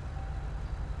right.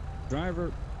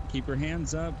 Driver, keep your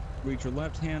hands up. Reach your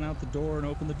left hand out the door and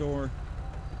open the door.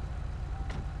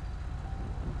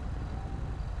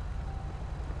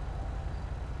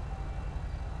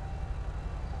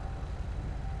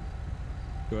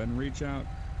 Go ahead and reach out.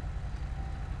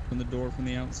 Open the door from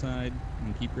the outside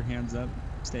and keep your hands up.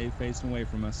 Stay facing away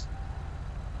from us.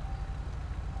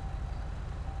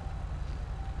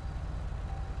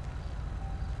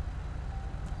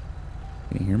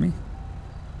 Can you hear me?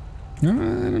 I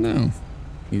don't know.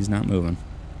 He's not moving.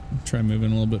 Try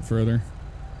moving a little bit further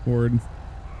forward.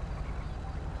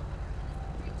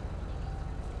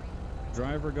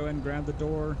 Driver, go ahead and grab the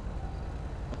door.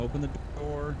 Open the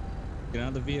door, get out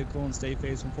of the vehicle, and stay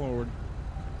facing forward.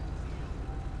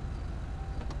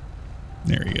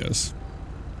 There he goes.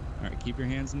 All right, keep your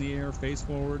hands in the air, face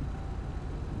forward.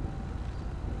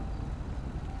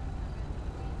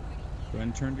 Go ahead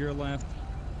and turn to your left.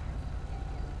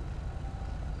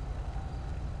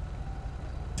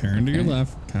 Turn to your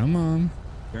left. Come on.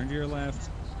 Turn to your left.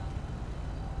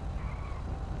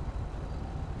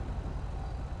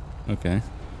 Okay.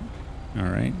 All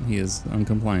right. He is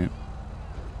uncompliant.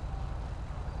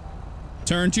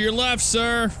 Turn to your left,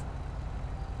 sir.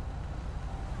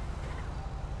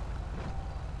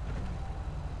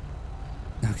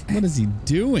 Okay. What is he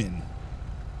doing?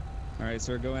 All right,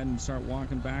 sir, go ahead and start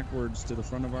walking backwards to the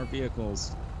front of our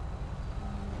vehicles.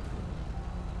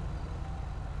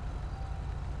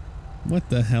 What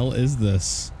the hell is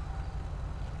this?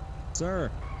 Sir,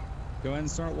 go ahead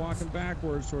and start walking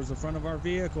backwards towards the front of our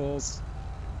vehicles.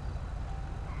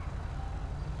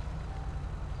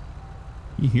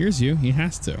 He hears you. He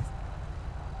has to.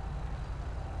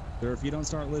 Sir, if you don't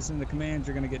start listening to commands,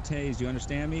 you're going to get tased. You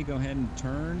understand me? Go ahead and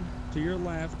turn to your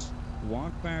left,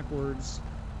 walk backwards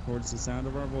towards the sound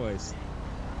of our voice.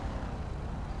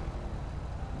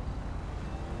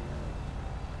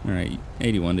 All right.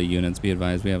 81 to units. Be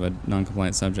advised, we have a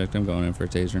non-compliant subject. I'm going in for a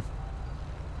taser.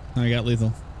 I got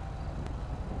lethal.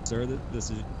 Sir, this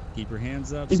is... Keep your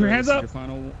hands up. Keep sir. your hands This is up. Your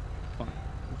final...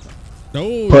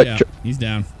 Oh, yeah. He's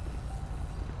down.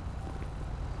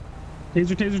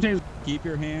 Taser, taser, taser. Keep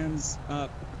your hands up.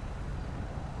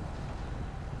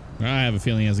 I have a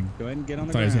feeling he has a... Go ahead and get on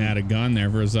the I thought ground. he had a gun there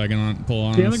for a second. Pull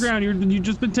on Stay on us. the ground. You've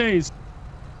just been tased.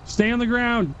 Stay on the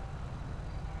ground.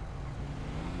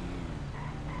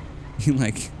 You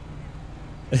like...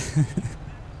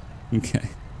 Okay.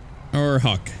 Or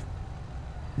Huck.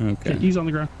 Okay. He's on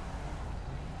the ground.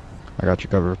 I got you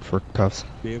covered for cuffs.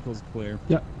 Vehicle's clear.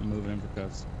 Yep. I'm moving in for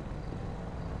cuffs.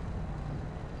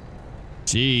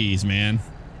 Jeez, man.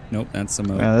 Nope, that's some...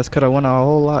 Man, this could have went a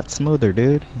whole lot smoother,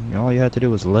 dude. All you had to do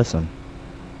was listen.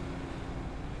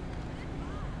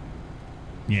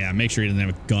 Yeah, make sure he doesn't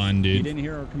have a gun, You dude. didn't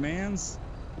hear our commands?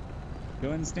 Go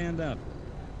ahead and stand up.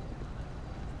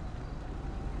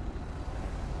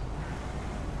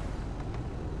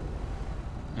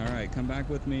 All right, come back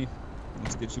with me.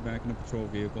 Let's get you back in a patrol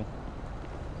vehicle.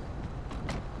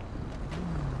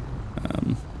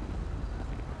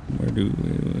 Where do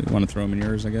we want to throw him in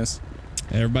yours, I guess?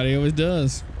 Everybody always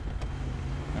does.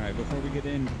 All right, before we get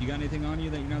in, you got anything on you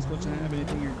that you're not supposed to have?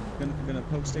 Anything you're gonna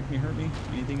poke, stick me, hurt me?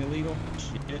 Anything illegal?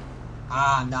 Shit.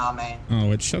 Nah, man.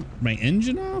 Oh, it shut my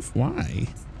engine off? Why? I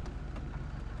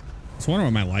was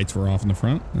wondering why my lights were off in the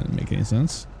front. That didn't make any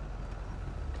sense.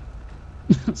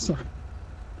 Sorry.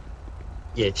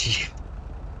 Yeah, gee.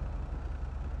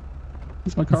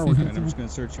 It's my car All working. right, I'm just gonna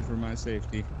search you for my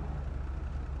safety.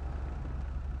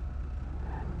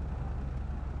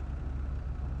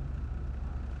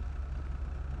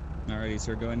 Alrighty,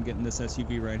 sir, go ahead and get in this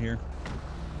SUV right here.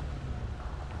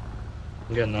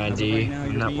 You got an As of ID right now,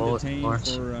 in you're that being wallet, detained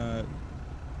Lawrence? for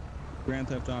Grand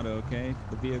Theft Auto, okay?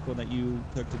 The vehicle that you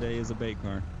took today is a bait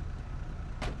car.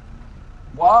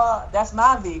 What? That's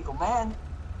my vehicle, man.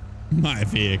 My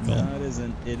vehicle. No, it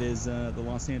isn't. It is the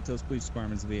Los Santos Police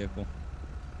Department's vehicle.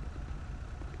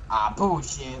 Ah,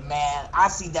 bullshit, man. I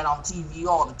see that on TV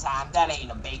all the time. That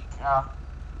ain't a bait car.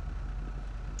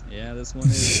 Yeah, this one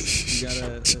is. You got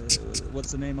a.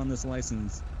 What's the name on this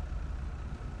license?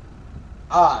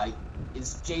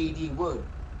 It's J.D. Wood.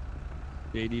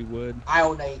 J.D. Wood. I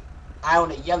own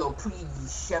a yellow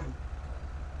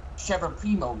Chevy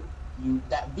Primo.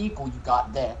 That vehicle you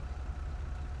got there.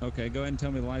 Okay, go ahead and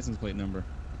tell me the license plate number.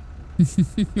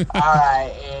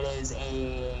 Alright, it is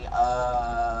a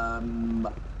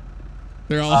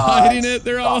They're all hiding it.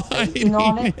 They're all hiding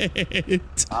on it.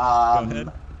 Go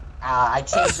ahead. I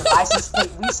changed the license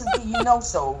plate recently,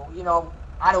 so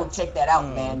I don't check that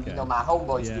out, man. Okay. My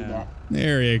homeboys do Yeah. that.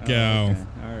 There you go. Okay.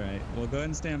 All right. Well, go ahead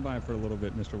and stand by for a little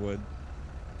bit, Mr. Wood.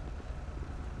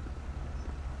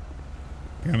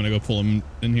 I'm gonna go pull him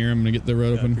in here. I'm gonna get the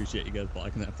road I open. appreciate you guys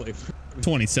blocking that plate.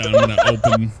 27. I'm gonna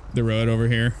open the road over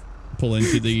here. Pull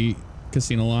into the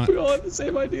casino lot. We all have the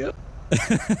same idea.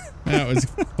 That was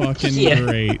fucking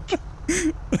great.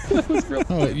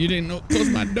 Oh, you didn't close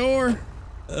my door?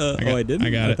 I didn't? I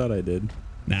got it. I thought I did.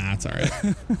 Nah, it's all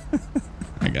right.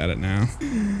 I got it now.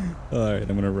 All right, I'm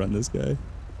going to run this guy.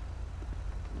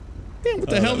 Damn, what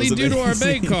the hell did he do to our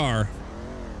bait car?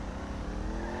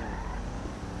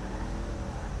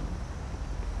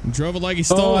 He drove it like he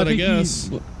stole it, I guess.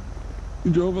 He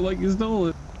drove it like he stole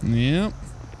it. Yep.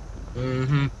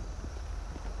 Mm-hmm.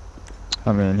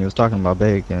 I mean, he was talking about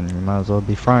bacon. You might as well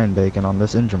be frying bacon on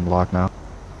this engine block now.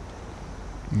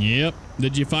 Yep.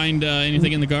 Did you find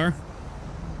anything in the car?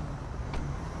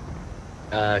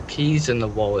 Keys in the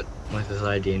wallet with his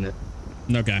ID in it.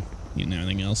 Okay. Getting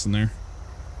everything else in there.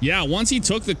 Yeah, once he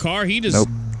took the car, he just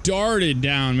darted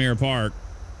down Mirror Park.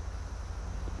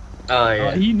 Oh,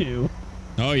 yeah. He knew.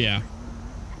 Oh, yeah.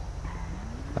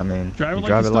 I mean, drive you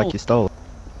drive it like you stole it.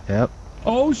 Yep.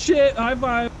 Oh, shit. High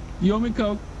five. You owe me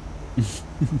Coke.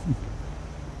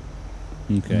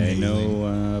 Okay,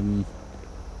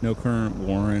 no current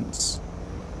warrants.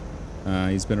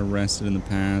 He's been arrested in the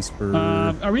past for...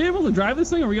 are we able to drive this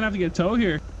thing, or are we going to have to get a tow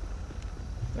here?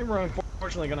 I think we're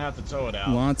unfortunately going to have to tow it out.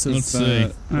 Lots of... Let's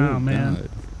see. Oh, man. God.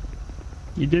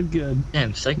 You did good.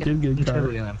 Damn, second. You did good,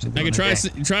 Carter. Totally I could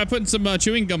try putting some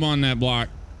chewing gum on that block.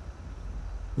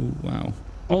 Ooh, wow.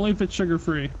 Only if it's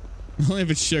sugar-free. Only if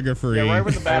it's sugar-free. Yeah, right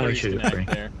where the batteries connect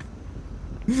there.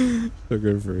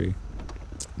 Sugar-free.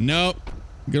 Nope.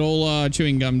 Good old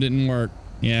chewing gum didn't work.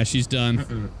 Yeah, she's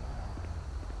done.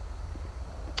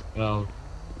 Well,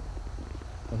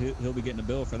 he'll be getting a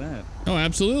bill for that. Oh,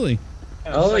 absolutely.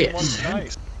 Oh, yeah.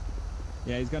 Nice.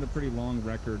 Yeah, he's got a pretty long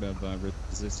record of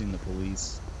resisting the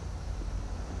police.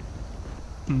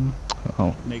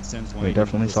 Oh, Makes sense why we he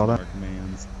definitely didn't saw listen that. to our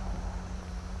commands.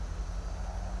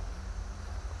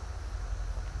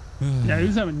 Yeah, he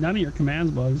was having none of your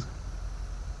commands, Bugs.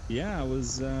 Yeah, I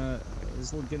was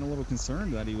getting a little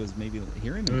concerned that he was maybe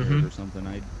hearing impaired or something.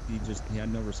 He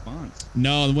had no response.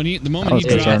 No, the moment he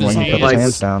dropped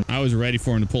his hands, I was ready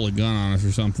for him to pull a gun on us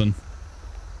or something.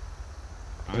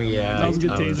 Yeah, that was a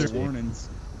good taser. Warnings.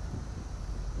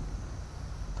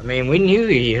 I mean, we knew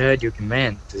he heard your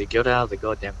command because he got out of the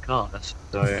goddamn car.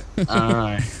 So,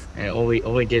 and all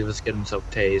we did was get himself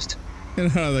tased.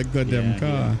 Get out of that goddamn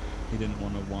car. He didn't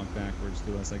want to walk backwards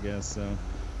to us, I guess. So.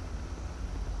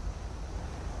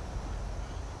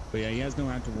 But yeah, he has no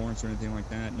active warrants or anything like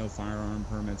that. No firearm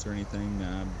permits or anything.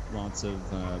 Lots of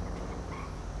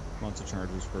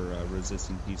charges for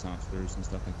resisting peace officers and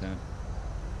stuff like that.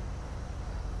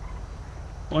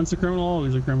 Once a criminal,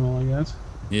 always a criminal, I guess.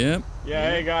 Yep.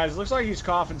 Yeah, hey guys, looks like he's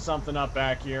coughing something up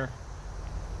back here.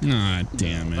 Ah,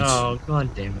 damn it. Oh,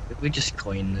 god damn it. We just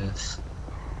cleaned this.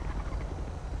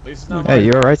 At least it's not Hey,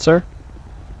 you alright, sir?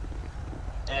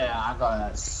 Yeah, I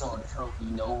got a sword trophy,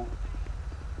 no.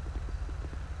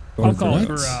 I'll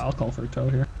call for a tow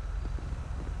here.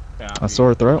 Yeah, A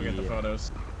sore throat? Get the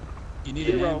photos. You need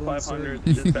an ambulance, 500,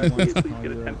 sir? dispatch, please get a Call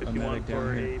your 1051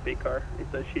 for medic a big car. It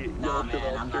says she Nah,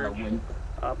 man, I'm not a win.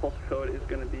 postal code is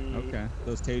going to be Okay,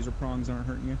 those taser prongs aren't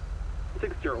hurting you?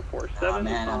 6047. Nah,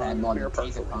 man, I've had more than Mirror Park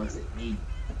taser prongs Boulevard. at me.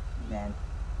 Man,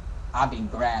 I've been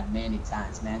grabbed many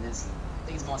times, man. This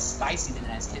thing's more spicy than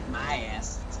that's hit my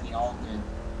ass. It's been all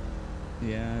good.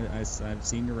 Yeah, I've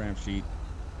seen your rap sheet.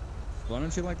 Why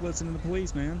don't you like listening to the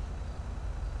police, man?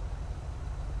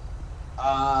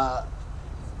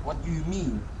 What do you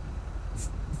mean?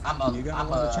 You got a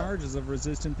lot of charges of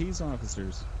resisting peace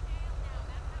officers.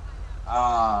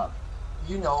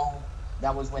 You know,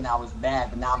 that was when I was bad,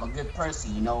 but now I'm a good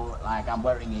person, you know, like I'm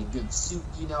wearing a good suit,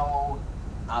 you know,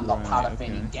 I'm not part of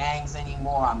any gangs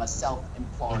anymore, I'm a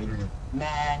self-employed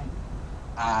man,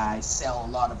 I sell a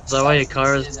lot of Is that why your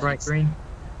car is bright green?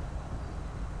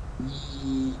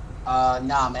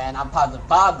 Nah, man, I'm part of the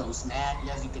Vagos, man,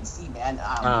 as you can see, man.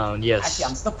 Oh, yes. Actually,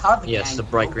 I'm still part of the gang. Yes, the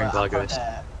bright green Vagos.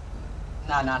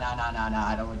 Nah, I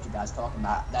don't know what you guys talking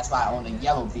about. That's why I own a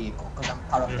yellow vehicle, because I'm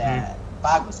part of that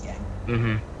Vagos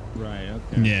gang. Right,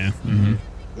 okay. Yeah.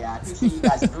 Yeah, I appreciate you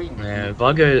guys agreeing with me. Yeah,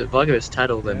 Vagos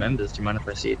tat all their members. Do you mind if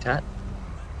I see a tat?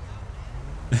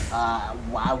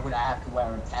 Why would I have to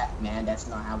wear a tat, man? That's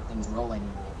not how things roll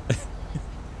anymore.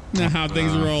 Not how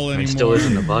things roll anymore. It still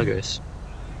isn't the Vagos.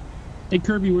 Hey,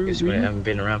 Kirby, where Because we haven't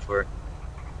been around for it.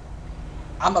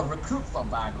 I'm a recruit for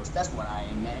Vagos. That's what I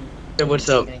am, man. Hey, what's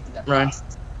up, Ryan?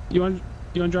 You want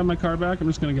to drive my car back? I'm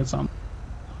just gonna get some.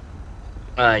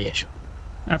 Yeah, sure.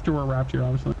 After we're wrapped here,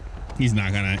 obviously. He's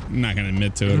not gonna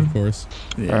admit to it, of course.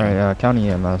 Alright, County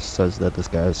EMS says that this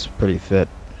guy's pretty fit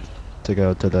to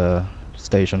go to the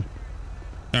station.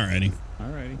 Alrighty.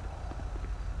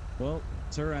 Well,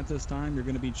 sir, at this time, you're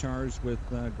going to be charged with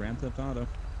Grand Theft Auto.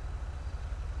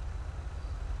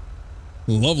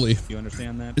 Lovely. You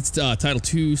understand that? It's Title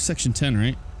 2, Section 10,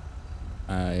 right?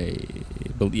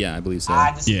 Yeah, I believe so.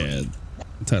 Yeah.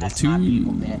 Title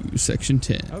 2, Section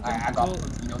 10. Okay. I got,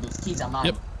 those keys I'm out.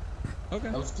 Yep. Okay.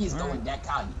 Those keys go in that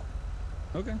car.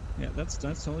 Okay. Yeah, that's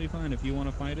totally fine. If you want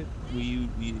to fight it, you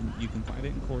can fight it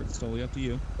in court. It's totally up to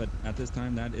you. But at this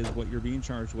time, that is what you're being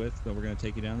charged with. So we're going to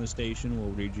take you down to the station.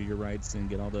 We'll read you your rights and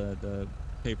get all the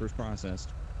papers processed.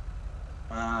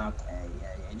 Okay.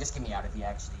 Yeah. Just get me out of here,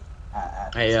 actually.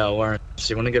 Hey, Warren,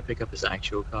 so you want to go pick up his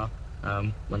actual car?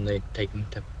 when they take them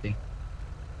type of thing.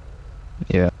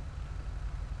 Yeah.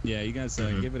 Yeah, you guys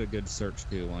give it a good search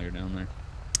too while you're down there.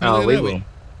 Oh, we will.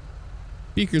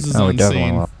 Beakers is on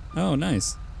scene. Oh,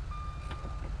 nice.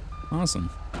 Awesome.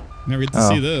 Never get to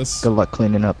see this. Good luck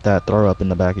cleaning up that throw up in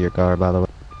the back of your car, by the way.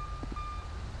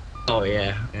 Oh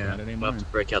yeah, yeah. We'll have to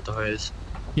break out the hose.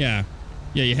 Yeah.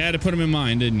 Yeah, you had to put them in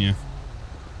mind, didn't you?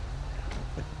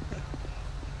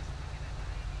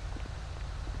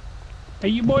 Hey,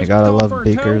 you boys gotta going love for a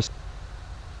Beakers. tow?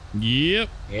 Yep.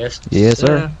 Yes. Yes,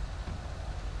 sir.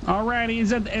 Alrighty, is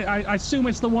that? I assume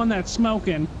it's the one that's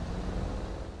smoking.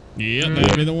 Yep,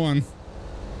 that'll be the one.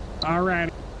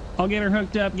 Alrighty, I'll get her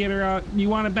hooked up. Get her out. You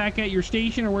want it back at your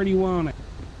station, or where do you want it?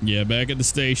 Yeah, back at the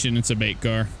station. It's a bait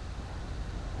car.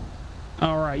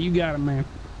 All right, you got it, man.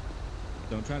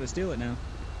 Don't try to steal it now.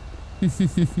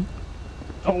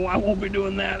 Oh, I won't be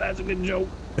doing that. That's a good joke.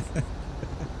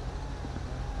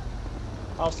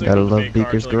 I'll stick Gotta with the love bait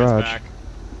car Beaker's till it gets garage. back.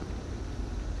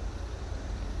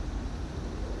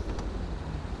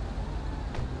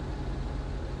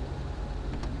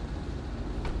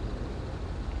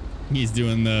 He's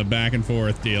doing the back and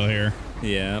forth deal here.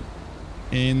 Yeah.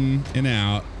 In and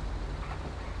out.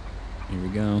 Here we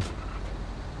go.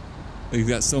 He's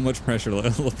got so much pressure.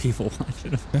 Little people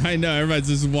watching him. I know. Everybody's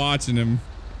just watching him.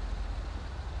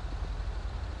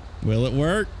 Will it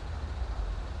work?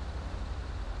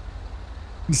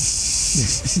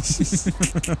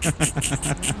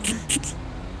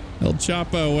 El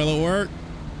Chapo, will it work?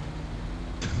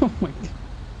 Oh my God.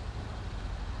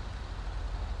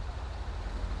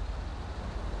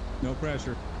 No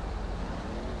pressure.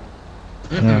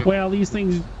 Well, these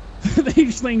things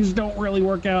don't really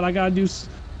work out. I gotta do.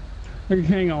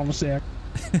 Hang on a sec.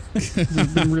 This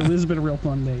has been a real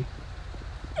fun day.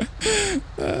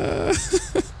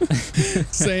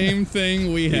 Same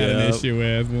thing we had an issue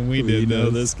with when we did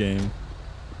this game.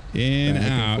 In, back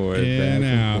out, and forth, in,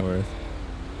 back out. and forth.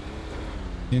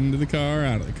 Into the car,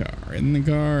 out of the car, in the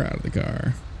car, out of the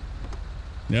car.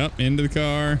 Yep, into the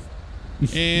car.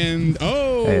 And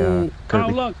oh, Hey, oh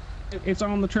look, it's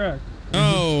on the truck.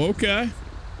 Oh, okay.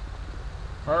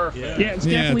 Perfect. Yeah, it's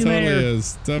definitely totally there.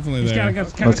 is. Definitely It's there.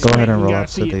 Let's go ahead and roll up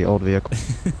to the old vehicle.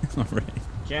 All right.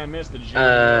 Can't miss the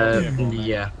vehicle.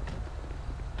 Yeah.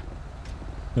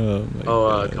 Oh my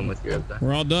God. Come with you over there.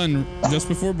 We're all done just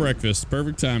before breakfast.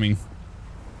 Perfect timing.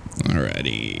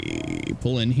 Alrighty.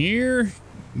 Pull in here.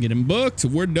 Get him booked.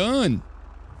 We're done.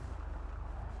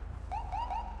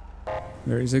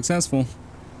 Very successful.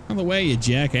 Out of the way, you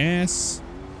jackass.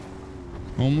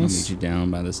 I'll meet Homeless. you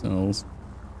down by the cells.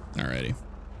 Alrighty.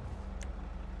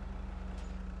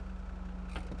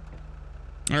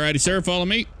 Alrighty, sir. Follow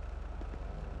me.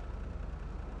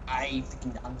 I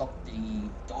can unlock the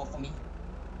door for me.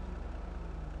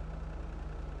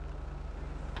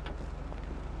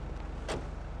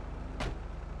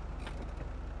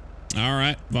 All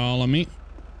right, follow me.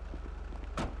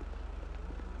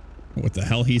 What the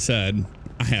hell he said?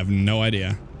 I have no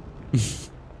idea.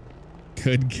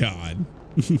 Good God.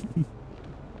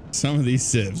 Some of these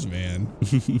civs, man.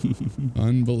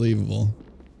 Unbelievable.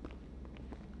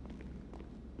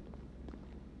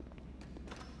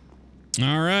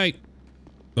 All right.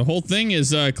 The whole thing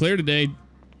is clear today.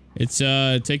 It's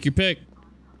take your pick.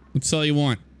 What cell you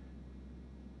want?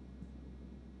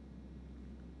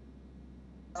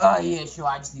 Yeah, sure.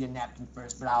 I just need a napkin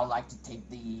first, but I would like to take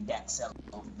that cell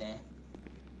over there.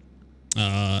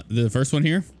 The first one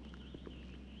here?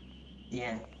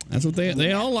 Yeah. That's what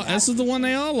they all like. This is the one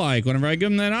they all like. Whenever I give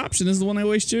them that option, this is the one they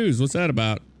always choose. What's that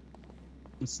about?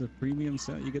 It's the premium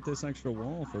set. You get this extra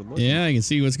wall for looking. Yeah, I can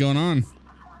see what's going on.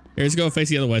 Here, let's go face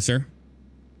the other way, sir.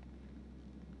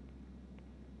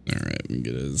 All right, we can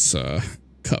get his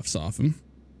cuffs off him.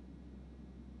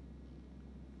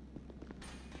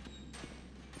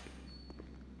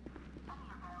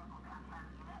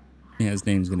 Yeah, his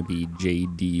name's going to be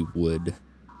J.D. Wood.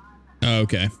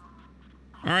 Okay.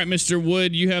 All right, Mr.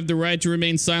 Wood, you have the right to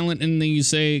remain silent, and then you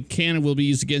say can and will be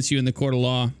used against you in the court of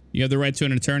law. You have the right to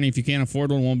an attorney. If you can't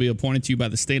afford one, will be appointed to you by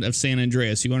the state of San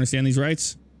Andreas. You understand these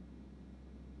rights?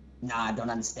 Nah, I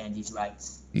don't understand these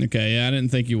rights. Okay, yeah, I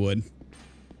didn't think you would.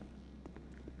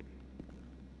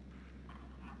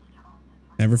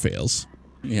 Never fails.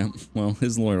 Yeah, well,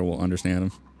 his lawyer will understand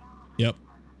him. Yep.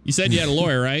 You said you had a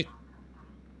lawyer, right?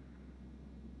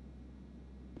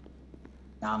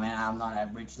 Nah, man, I'm not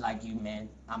that rich like you, man.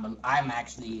 I'm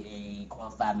actually a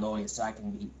qualified lawyer, so I can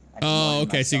be. Oh,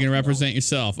 okay. So you can represent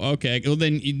yourself. Okay. Well,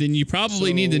 then you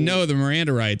probably need to know the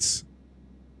Miranda rights.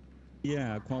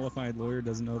 Yeah, a qualified lawyer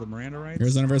doesn't know the Miranda rights.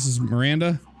 Arizona versus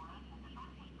Miranda.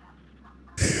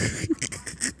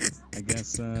 I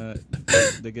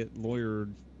guess they get lawyer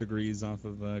degrees off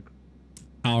of.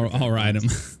 I'll write him.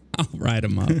 I'll write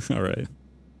him up. All right.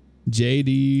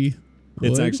 JD.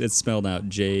 It's Wood? actually spelled out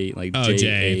J like Oh, J.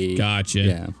 J. Gotcha.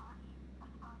 Yeah.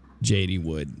 JD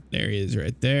Wood. There he is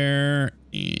right there.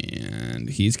 And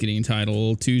he's getting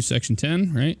Title 2, Section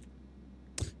 10, right?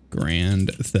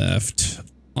 Grand Theft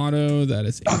Auto. That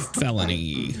is a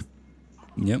felony.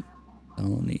 Yep.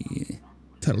 Felony.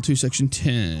 Title 2, Section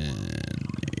 10.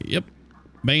 Yep.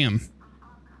 Bam.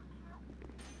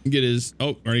 Get his...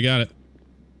 Oh, already got it.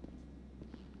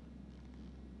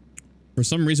 For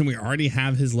some reason, we already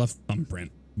have his left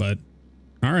thumbprint, but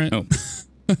all right. Oh.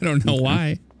 I don't know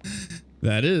why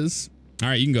that is. All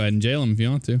right, you can go ahead and jail him if you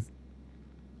want to.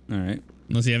 All right.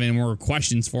 Unless you have any more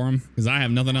questions for him, because I have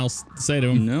nothing else to say to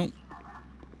him. No.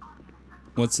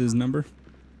 What's his number?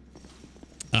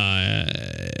 I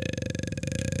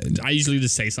usually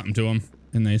just say something to him,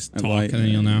 and they talk, and then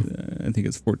you'll know. I think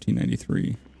it's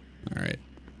 1493. All right.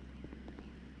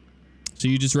 So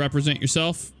you just represent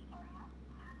yourself?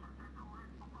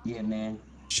 Yeah, man.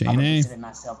 Shane I've A. represented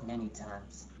myself many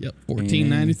times. Yep,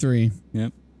 1493.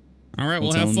 Yep. All right,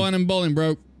 we'll have fun in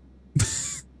Bolingbroke.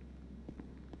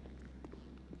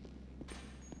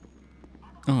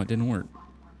 Oh, it didn't work.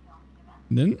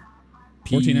 Didn't?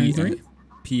 1493?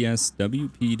 PSW?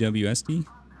 PWSD?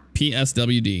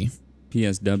 PSWD.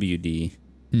 PSWD.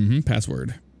 Mm-hmm.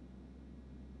 Password.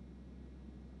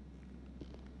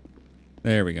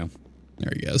 There we go.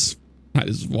 There he goes. I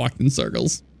just walked in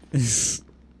circles.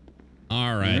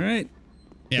 All right. All right.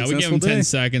 Yeah, Successful we gave them 10 day.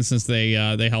 seconds since they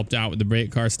helped out with the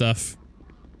brake car stuff.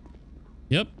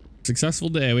 Yep. Successful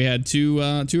day. We had two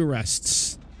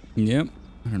arrests. Yep.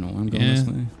 I don't know why I'm going this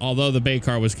way. Although the bait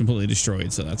car was completely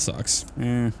destroyed, so that sucks.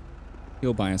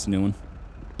 He'll buy us a new one.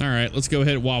 All right, let's go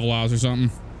hit Waffle House or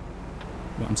something.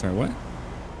 Well, I'm sorry, what?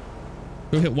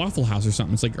 Go hit Waffle House or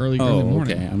something. It's like early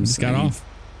morning. Okay. I'm just got off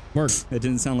work. It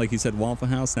didn't sound like he said Waffle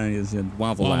House. Now he said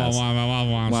Waffle House.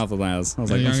 Waffle. Waffle House. I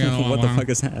was like, what the fuck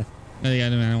is that?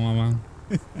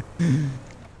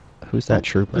 Who's that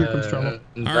trooper?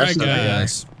 All right,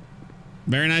 guys.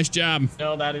 Very nice job.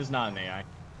 No, that is not an AI.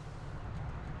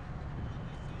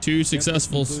 2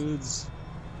 successful. This concludes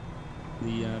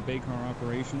the bait car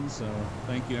operation. So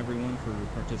thank you everyone for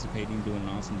participating, doing an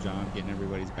awesome job, getting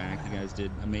everybody's back. You guys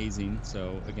did amazing.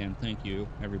 So again, thank you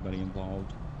everybody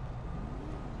involved.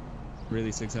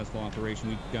 Really successful operation.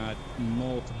 We've got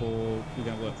what,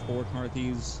 4 car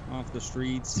thieves off the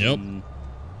streets? Yep. And,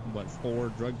 what, 4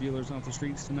 drug dealers off the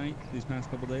streets tonight, these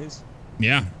past couple days?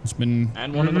 Yeah, it's been...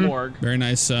 And one in the morgue. Very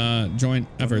nice joint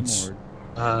efforts.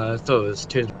 I thought it was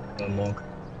 2 in the morgue.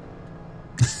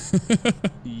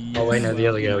 Oh wait, no, the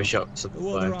other guy was shot. So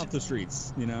well, they're off the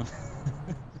streets, you know?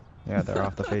 Yeah, they're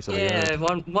off the face of the earth.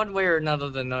 Yeah, one way or another,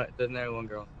 there's no one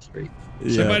girl on the street.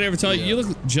 Somebody ever tell you, you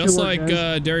look just like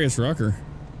Darius Rucker.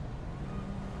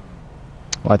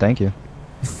 Why, thank you.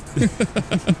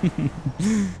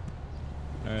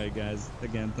 All right, guys.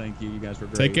 Again, thank you. You guys were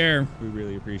great. Take care. We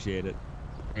really appreciate it.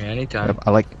 Yeah, anytime.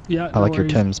 I like your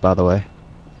Tims, by the way.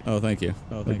 Oh, thank you.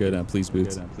 Oh, They're good. Please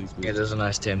boots. Yeah, those are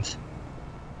nice Tims.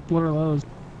 What are those?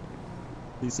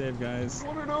 Be safe, guys.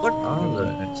 What are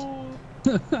those?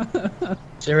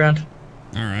 See you around.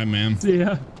 All right, man.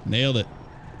 Yeah. Nailed it.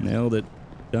 Nailed it.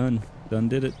 Done. Done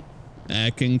did it.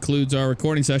 That concludes our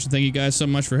recording session. Thank you guys so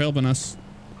much for helping us.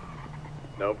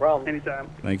 No problem. Anytime.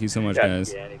 Thank you so much,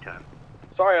 guys. Yeah, anytime.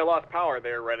 Sorry I lost power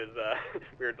there right as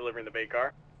we were delivering the bait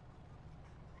car.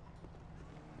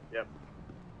 Yep.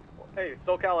 Well, hey,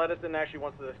 SoCal Edison actually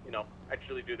wants to,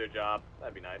 actually do their job.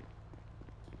 That'd be nice.